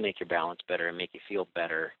 actually will make your balance better and make you feel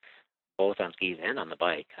better, both on skis and on the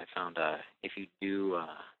bike. I found if you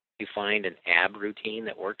find an ab routine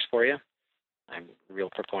that works for you, I'm a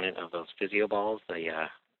real proponent of those physio balls, the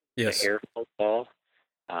air float ball.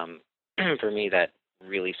 For me, that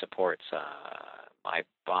really supports my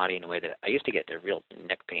body in a way that I used to get a real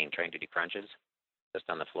neck pain trying to do crunches just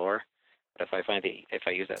on the floor. But if I find that if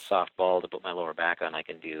I use that soft ball to put my lower back on, I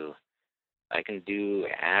can do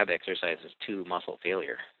ab exercises to muscle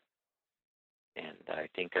failure. And I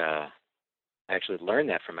think I actually learned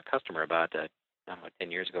that from a customer about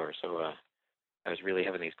 10 years ago or so. I was really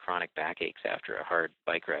having these chronic backaches after a hard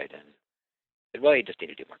bike ride, and I said, well, you just need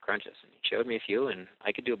to do more crunches. And he showed me a few, and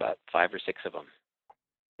I could do about 5 or 6 of them.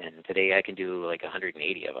 And today I can do like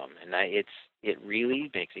 180 of them, and it really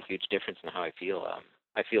makes a huge difference in how I feel.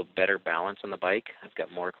 I feel better balance on the bike. I've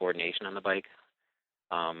got more coordination on the bike.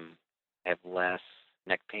 I have less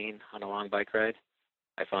neck pain on a long bike ride.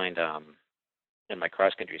 I find, and my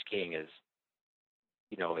cross-country skiing is,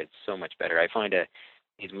 it's so much better. I find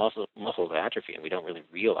these muscles atrophy, and we don't really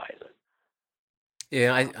realize it.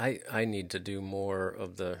 Yeah, I need to do more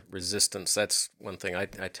of the resistance. That's one thing. I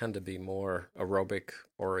tend to be more aerobic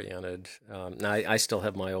oriented. Now I still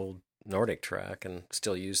have my old Nordic track and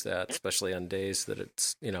still use that, especially on days that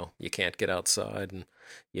it's you can't get outside and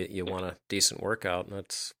you want a decent workout. And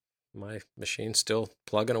that's my machine still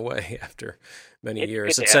plugging away after many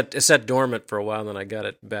years. It sat dormant for a while, and then I got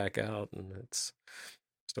it back out, and it's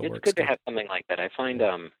still works. It's good to have something like that. I find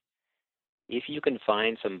if you can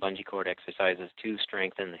find some bungee cord exercises to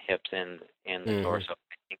strengthen the hips and the torso, I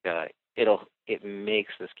think it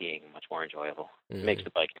makes the skiing much more enjoyable. It makes the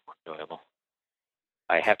biking more enjoyable.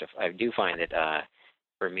 I do find that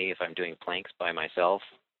for me, if I'm doing planks by myself,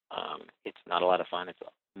 it's not a lot of fun. It's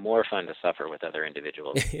more fun to suffer with other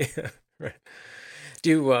individuals. Yeah, right. Do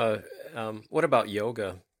you, what about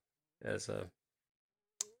yoga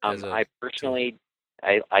I personally,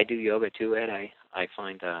 I do yoga too, Ed. I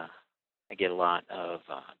find I get a lot of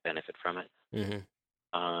benefit from it. Mm-hmm.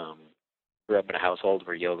 Grew up in a household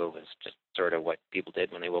where yoga was just sort of what people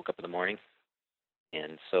did when they woke up in the morning,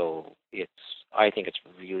 and so I think it's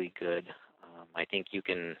really good. I think you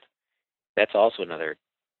can. That's also another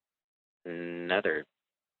thing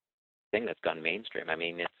that's gone mainstream. I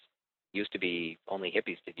mean, it used to be only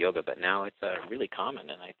hippies did yoga, but now it's really common,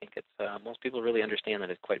 and I think it's most people really understand that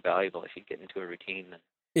it's quite valuable if you get into a routine.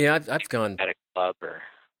 Yeah, I've gone at a club or.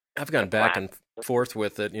 I've gone back and forth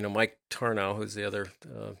with it. Mike Tarnow, who's the other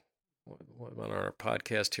one on our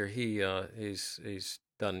podcast here, he's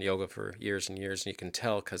done yoga for years and years, and you can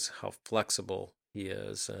tell because how flexible he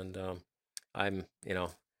is. And I'm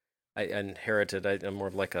I inherited. I'm more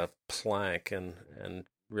of like a plank, and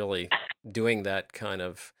really doing that kind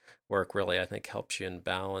of work really I think helps you in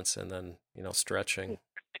balance, and then stretching.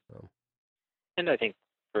 And I think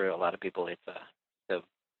for a lot of people it's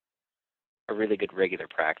a really good regular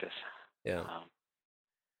practice. Yeah.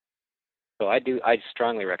 So I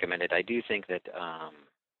strongly recommend it. I do think that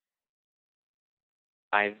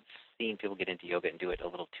I've seen people get into yoga and do it a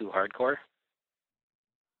little too hardcore.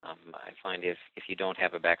 I find if you don't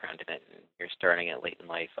have a background in it and you're starting it late in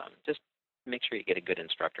life, just make sure you get a good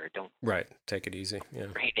instructor. Don't take it easy. Yeah.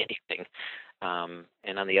 Train anything.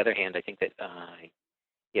 And on the other hand, I think that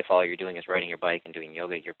if all you're doing is riding your bike and doing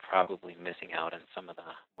yoga, you're probably missing out on some of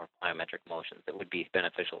the more plyometric motions that would be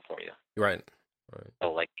beneficial for you. Right.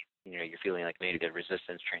 So, like, you're feeling like maybe the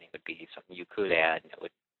resistance training would be something you could add, and it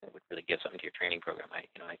would really give something to your training program. I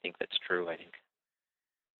think that's true. I think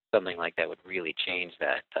something like that would really change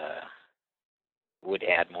that, would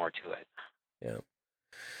add more to it. Yeah.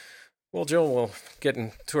 Well, Joel, we're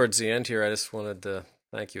getting towards the end here. I just wanted to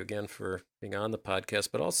thank you again for being on the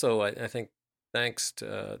podcast, but also I think thanks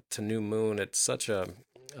to New Moon, it's such a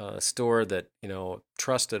store that,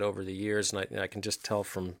 trusted over the years, and I can just tell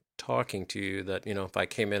from talking to you that, if I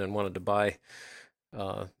came in and wanted to buy,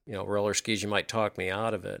 roller skis, you might talk me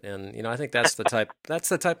out of it. And, I think that's the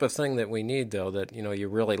type of thing that we need, though, that, you're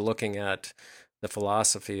really looking at the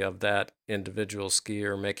philosophy of that individual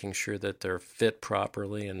skier, making sure that they're fit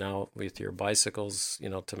properly, and now with your bicycles,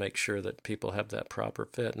 to make sure that people have that proper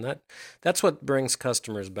fit. And that's what brings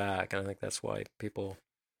customers back. And I think that's why people,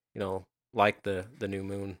 like the New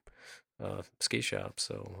Moon ski shop.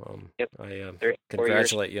 So I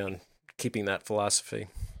congratulate you on keeping that philosophy.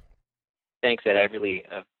 Thanks, Ed. I really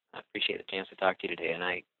appreciate the chance to talk to you today. And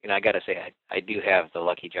I got to say, I do have the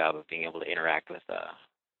lucky job of being able to interact with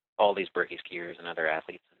all these Birkie skiers and other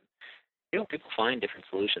athletes. And, people find different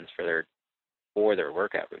solutions for their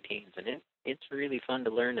workout routines, and it's really fun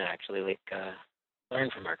to learn, actually,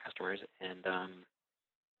 learn from our customers and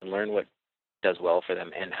learn what does well for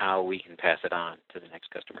them and how we can pass it on to the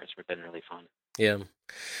next customers. It's been really fun. Yeah.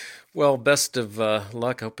 Well, best of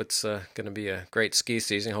luck. Hope it's going to be a great ski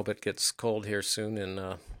season. Hope it gets cold here soon,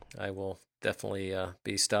 and I will definitely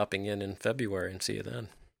be stopping in February and see you then.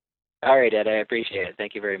 All right, Ed. I appreciate it.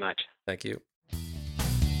 Thank you very much. Thank you.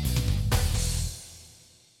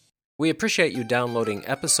 We appreciate you downloading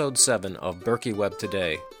Episode 7 of Birkie Web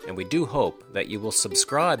Today, and we do hope that you will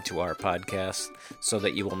subscribe to our podcast so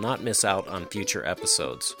that you will not miss out on future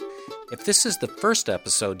episodes. If this is the first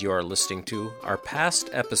episode you are listening to, our past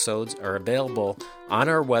episodes are available on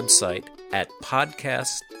our website at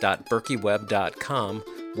podcast.birkieweb.com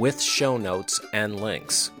with show notes and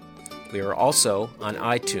links. We are also on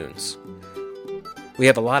iTunes. We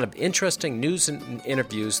have a lot of interesting news and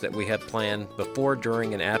interviews that we have planned before,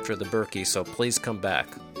 during, and after the Birkie, so please come back.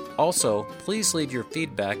 Also, please leave your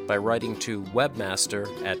feedback by writing to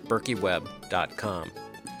webmaster@birkieweb.com.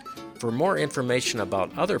 For more information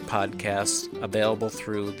about other podcasts available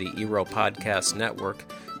through the Eero Podcast Network,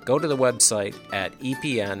 go to the website at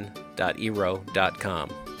epn.eero.com.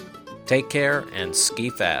 Take care and ski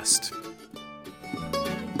fast.